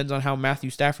depends on how Matthew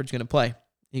Stafford's going to play.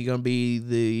 He going to be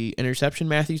the interception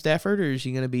Matthew Stafford, or is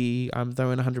he going to be I'm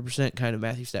throwing 100% kind of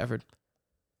Matthew Stafford?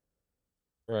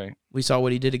 Right. We saw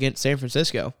what he did against San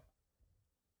Francisco.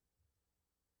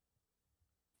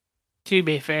 To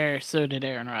be fair, so did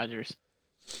Aaron Rodgers.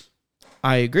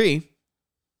 I agree.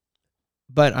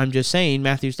 But I'm just saying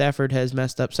Matthew Stafford has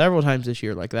messed up several times this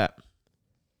year like that.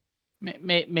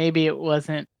 Maybe it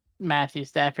wasn't Matthew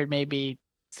Stafford. Maybe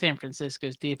San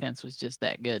Francisco's defense was just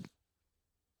that good.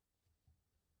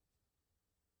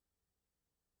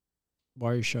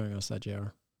 Why are you showing us that, JR?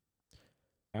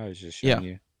 I was just showing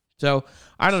you. So,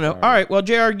 I don't know. Sorry. All right, well,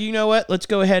 JR, you know what? Let's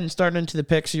go ahead and start into the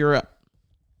picks. You're up.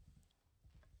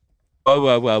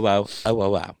 Wow.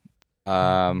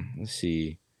 Let's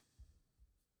see.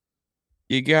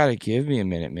 You gotta give me a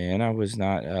minute, man. I was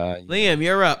not Liam,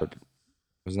 you're up.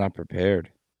 was not prepared.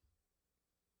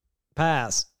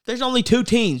 Pass. There's only 2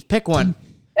 teams. Pick one.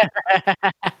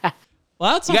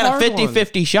 Well, that's You got a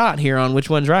 50-50 shot here on which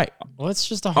one's right. Well, it's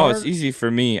just a Oh, hard. it's easy for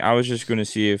me. I was just gonna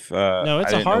see if No,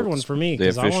 it's I a didn't know hard what one for me the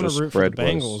because I want official to root for the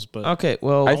spread was. Bengals, but Okay,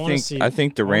 well, I wanna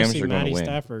think the I wanna Rams see are gonna Matty win.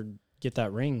 Stafford get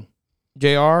that ring.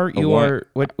 JR, you what? are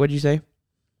what'd you say?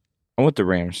 I want the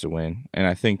Rams to win, and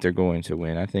I think they're going to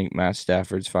win. I think Matt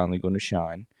Stafford's finally going to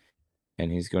shine,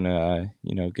 and he's going to,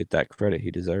 get that credit he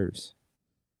deserves.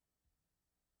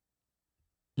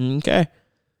 Okay.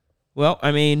 Well,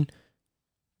 I mean,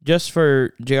 just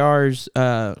for JR's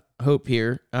hope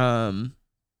here, it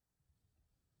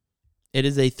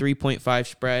is a 3.5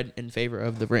 spread in favor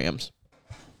of the Rams.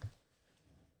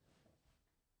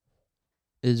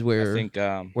 Is I where think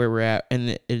we're at,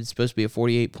 and it's supposed to be a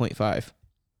 48.5.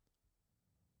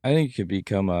 I think it could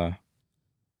become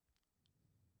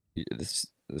this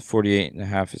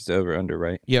 48.5 is the over under,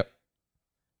 right? Yep.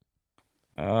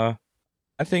 I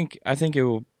think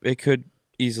it could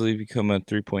easily become a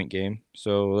 3-point game.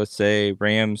 So let's say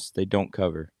Rams, they don't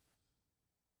cover.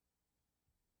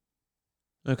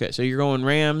 Okay, so you're going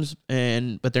Rams,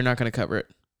 but they're not going to cover it.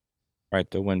 Right,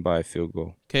 they'll win by a field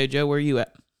goal. Okay, Joe, where are you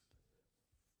at?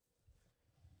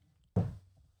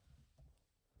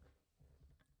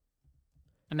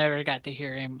 I never got to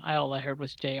hear him. All I heard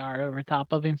was JR over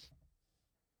top of him.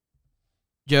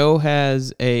 Joe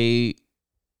has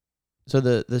so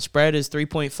the spread is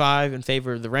 3.5 in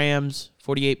favor of the Rams,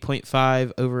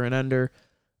 48.5 over and under.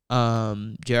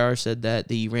 JR said that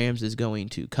the Rams is going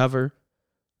to cover.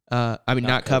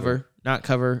 Not cover,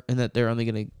 and that they're only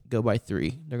going to go by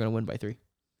 3. They're going to win by 3.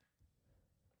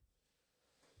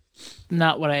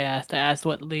 Not what I asked. I asked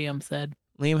what Liam said.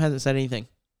 Liam hasn't said anything.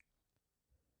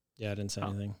 Yeah, I didn't say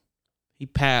anything. He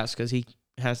passed because he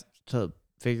has to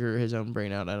figure his own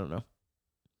brain out. I don't know.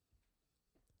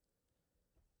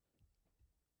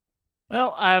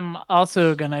 Well, I'm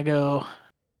also going to go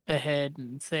ahead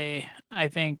and say I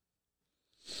think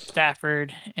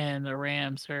Stafford and the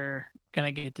Rams are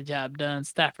going to get the job done.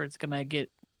 Stafford's going to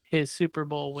get his Super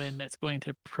Bowl win that's going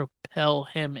to propel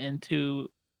him into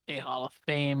a Hall of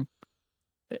Fame,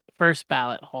 first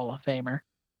ballot Hall of Famer.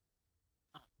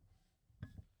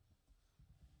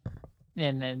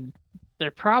 And then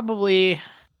they're probably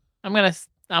I'm gonna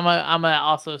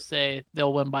also say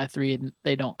they'll win by 3 and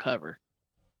they don't cover.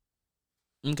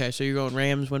 Okay, so you're going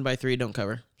Rams, win by 3, don't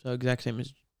cover. So exact same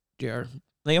as JR.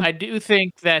 Liam? I do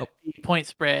think that the point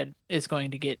spread is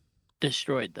going to get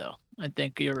destroyed, though. I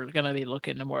think you're going to be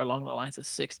looking more along the lines of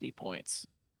 60 points.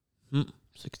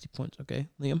 60 points, okay.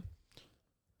 Liam?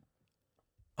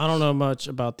 I don't know much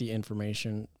about the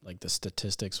information, like the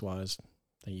statistics wise,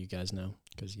 that you guys know,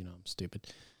 because I'm stupid.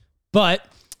 But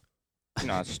You're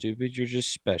not stupid. You're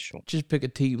just special. Just pick a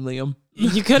team, Liam.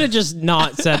 You could have just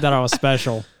not said that I was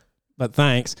special, but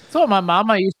thanks. That's what my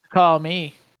mama used to call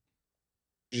me.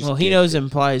 Just Well, he knows it gifted.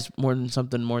 implies more than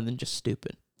something more than just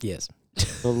stupid. Yes.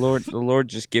 The Lord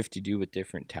just gifted you with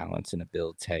different talents and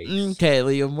abilities. Okay,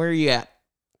 Liam, where are you at?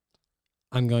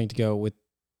 I'm going to go with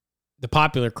the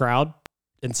popular crowd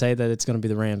and say that it's going to be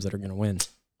the Rams that are going to win.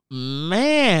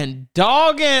 Man,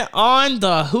 dogging on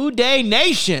the Who Day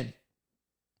Nation.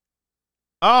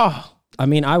 Oh, I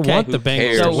mean, I Okay. want the Who Bengals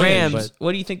cares? to so win, Rams, but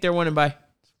what do you think they're winning by?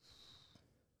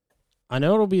 I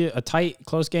know it'll be a tight,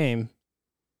 close game.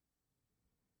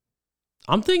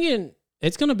 I'm thinking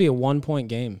it's going to be a 1-point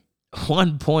game.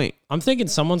 1 point. I'm thinking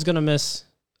someone's going to miss.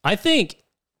 I think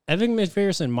Evan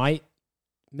McPherson might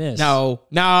miss. No,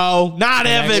 not An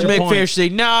Evan extra point.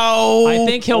 McPherson. No. I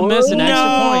think he'll miss an extra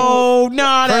point. No,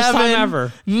 not First Evan. time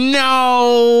ever.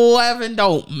 No, Evan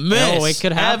don't miss. No, it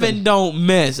could happen. Evan don't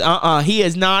miss. He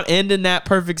is not ending that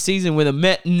perfect season with a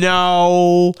mitt.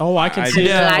 No. Oh, I can I see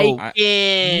No. it. Like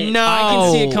it. No. I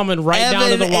can see it coming right down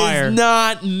to the Evan wire. Is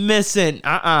not missing.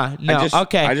 No.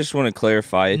 Okay. I just want to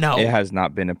clarify. It No. has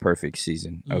not been a perfect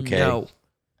season. Okay. No.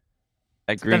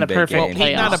 That Green been a Bay perfect game.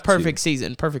 He's not a was perfect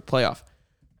season, perfect playoff.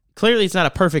 Clearly, it's not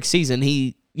a perfect season.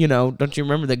 He, don't you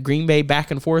remember the Green Bay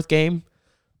back and forth game?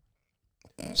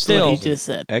 That's Still, what he just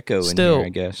said. Echo in Still. here, I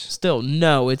guess. still,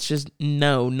 no. It's just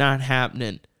no, not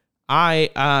happening. All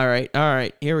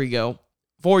right. Here we go.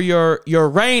 For your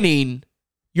reigning,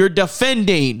 your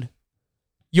defending,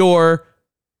 your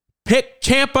pick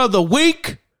champ of the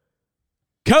week,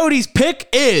 Cody's pick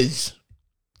is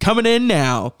coming in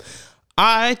now.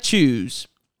 I choose.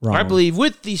 Wrong. I believe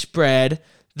with the spread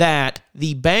that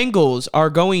the Bengals are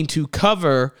going to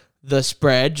cover the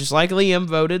spread, just like Liam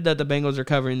voted that the Bengals are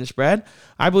covering the spread.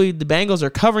 I believe the Bengals are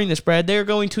covering the spread. They're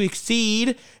going to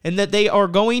exceed and that they are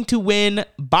going to win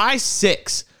by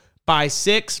 6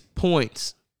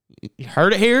 points. You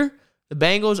heard it here. The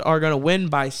Bengals are going to win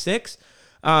by 6.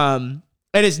 And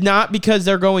it's not because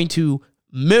they're going to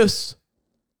miss.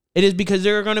 It is because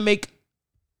they're going to make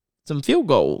some field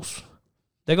goals.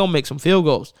 They're going to make some field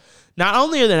goals. Not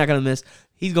only are they not going to miss,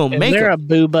 he's going to Is make there them. a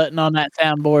boo button on that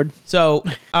soundboard? So,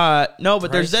 no,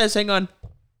 but there's Christ. this. Hang on.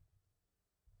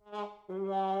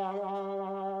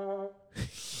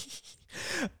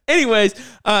 Anyways,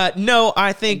 no,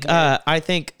 I think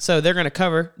so. They're going to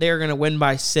cover. They are going to win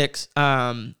by 6.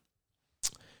 And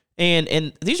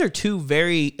these are two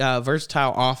very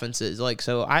versatile offenses. Like,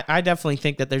 so I definitely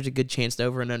think that there's a good chance the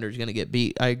over and under is going to get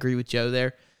beat. I agree with Joe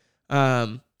there.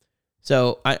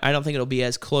 So I don't think it'll be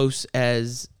as close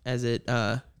as it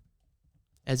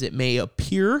may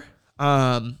appear.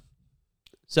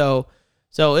 So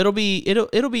it'll be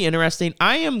interesting.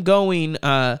 I'm going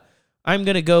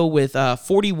to go with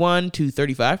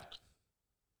 41-35.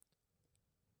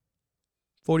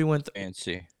 41.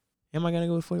 Fancy. Am I going to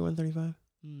go with 41-35?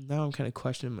 Now I'm kind of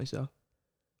questioning myself.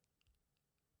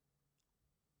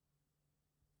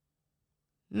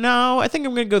 No, I think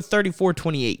I'm going to go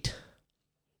 34-28.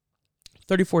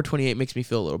 34-28 makes me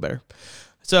feel a little better.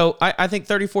 So I think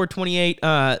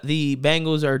 34-28, the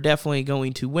Bengals are definitely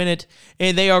going to win it,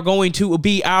 and they are going to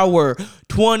be our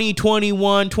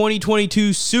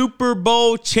 2021-2022 Super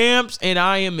Bowl champs, and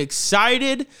I am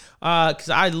excited because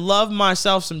I love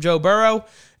myself some Joe Burrow,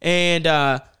 and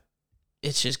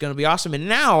it's just going to be awesome. And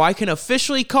now I can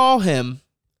officially call him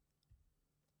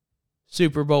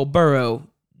Super Bowl Burrow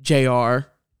JR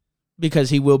because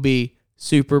he will be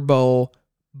Super Bowl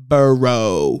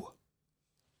Burrow.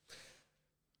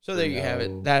 So there you have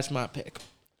it. That's my pick.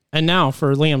 And now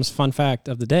for Liam's fun fact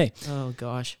of the day. Oh,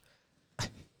 gosh.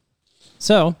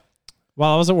 So,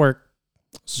 while I was at work,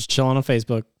 I was just chilling on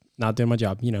Facebook, not doing my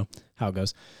job. You know how it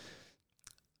goes.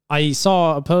 I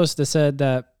saw a post that said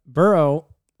that Burrow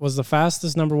was the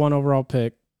fastest number 1 overall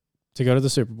pick to go to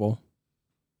the Super Bowl.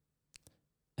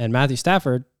 And Matthew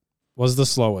Stafford was the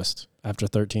slowest after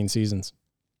 13 seasons.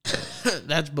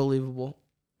 That's believable.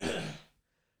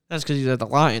 That's because he's at the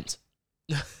Lions.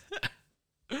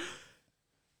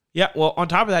 Yeah, well, on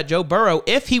top of that, Joe Burrow,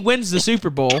 if he wins the Super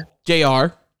Bowl, JR,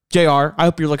 I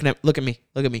hope you're look at me.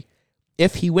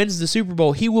 If he wins the Super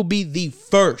Bowl, he will be the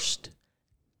first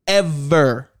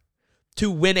ever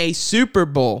to win a Super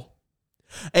Bowl,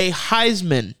 a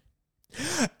Heisman,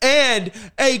 and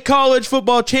a college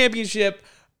football championship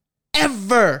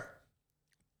ever.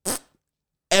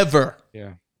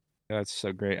 Yeah. That's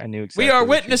so great. I knew exactly. We are what you were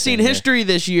witnessing saying there. history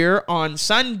this year on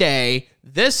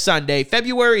this Sunday,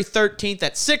 February 13th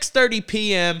at 6:30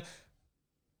 p.m.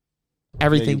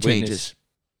 Everything Yeah, changes.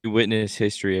 You witness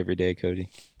history every day, Cody.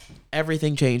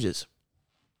 Everything changes.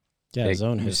 Yeah, his Big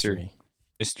own Mr. history.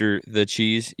 Mr. The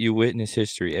Cheese, you witness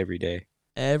history every day.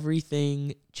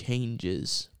 Everything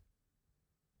changes,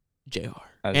 JR.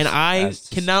 As- And I as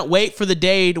to- cannot wait for the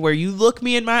day to where you look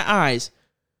me in my eyes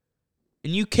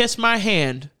and you kiss my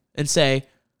hand and say,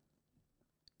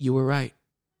 you were right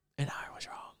and I was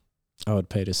wrong. I would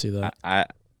pay to see that. I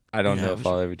don't Yeah, know if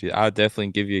I'll ever do that. I'll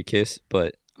definitely give you a kiss,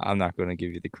 but I'm not going to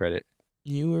give you the credit.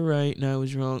 You were right and I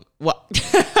was wrong. What?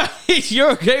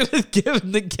 You're okay with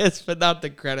giving the kiss but not the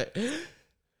credit.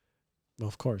 Well,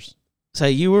 of course.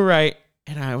 Say you were right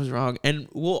and I was wrong, and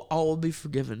we'll all be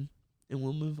forgiven and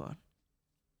we'll move on.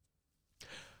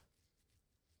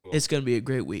 Cool. It's going to be a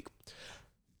great week.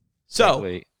 So,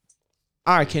 Wait,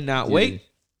 I cannot dude, wait.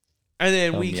 And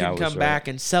then Tell we me can I was come right. back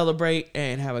and celebrate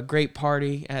and have a great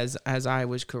party as I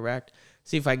was correct.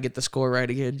 See if I can get the score right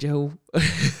again, Joe.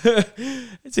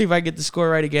 See if I can get the score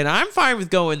right again. I'm fine with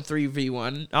going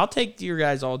 3v1. I'll take your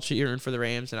guys all cheering for the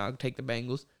Rams, and I'll take the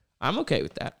Bengals. I'm okay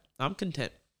with that. I'm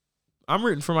content. I'm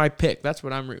rooting for my pick. That's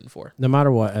what I'm rooting for. No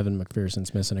matter what, Evan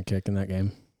McPherson's missing a kick in that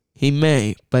game. He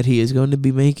may, but he is going to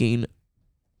be making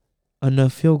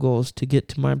enough field goals to get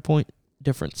to my point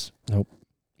difference. Nope.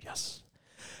 Yes.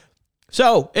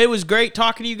 So, it was great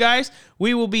talking to you guys.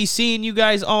 We will be seeing you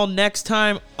guys all next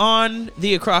time on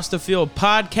the Across the Field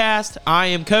podcast. I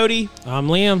am Cody, I'm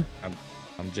Liam.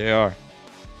 I'm JR.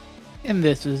 And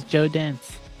this was Joe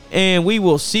Dents. and we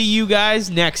will see you guys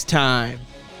next time.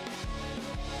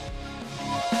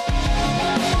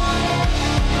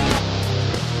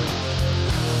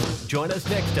 Join us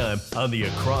next time on the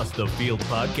Across the Field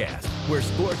podcast, where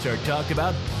sports are talked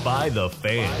about by the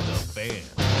fans.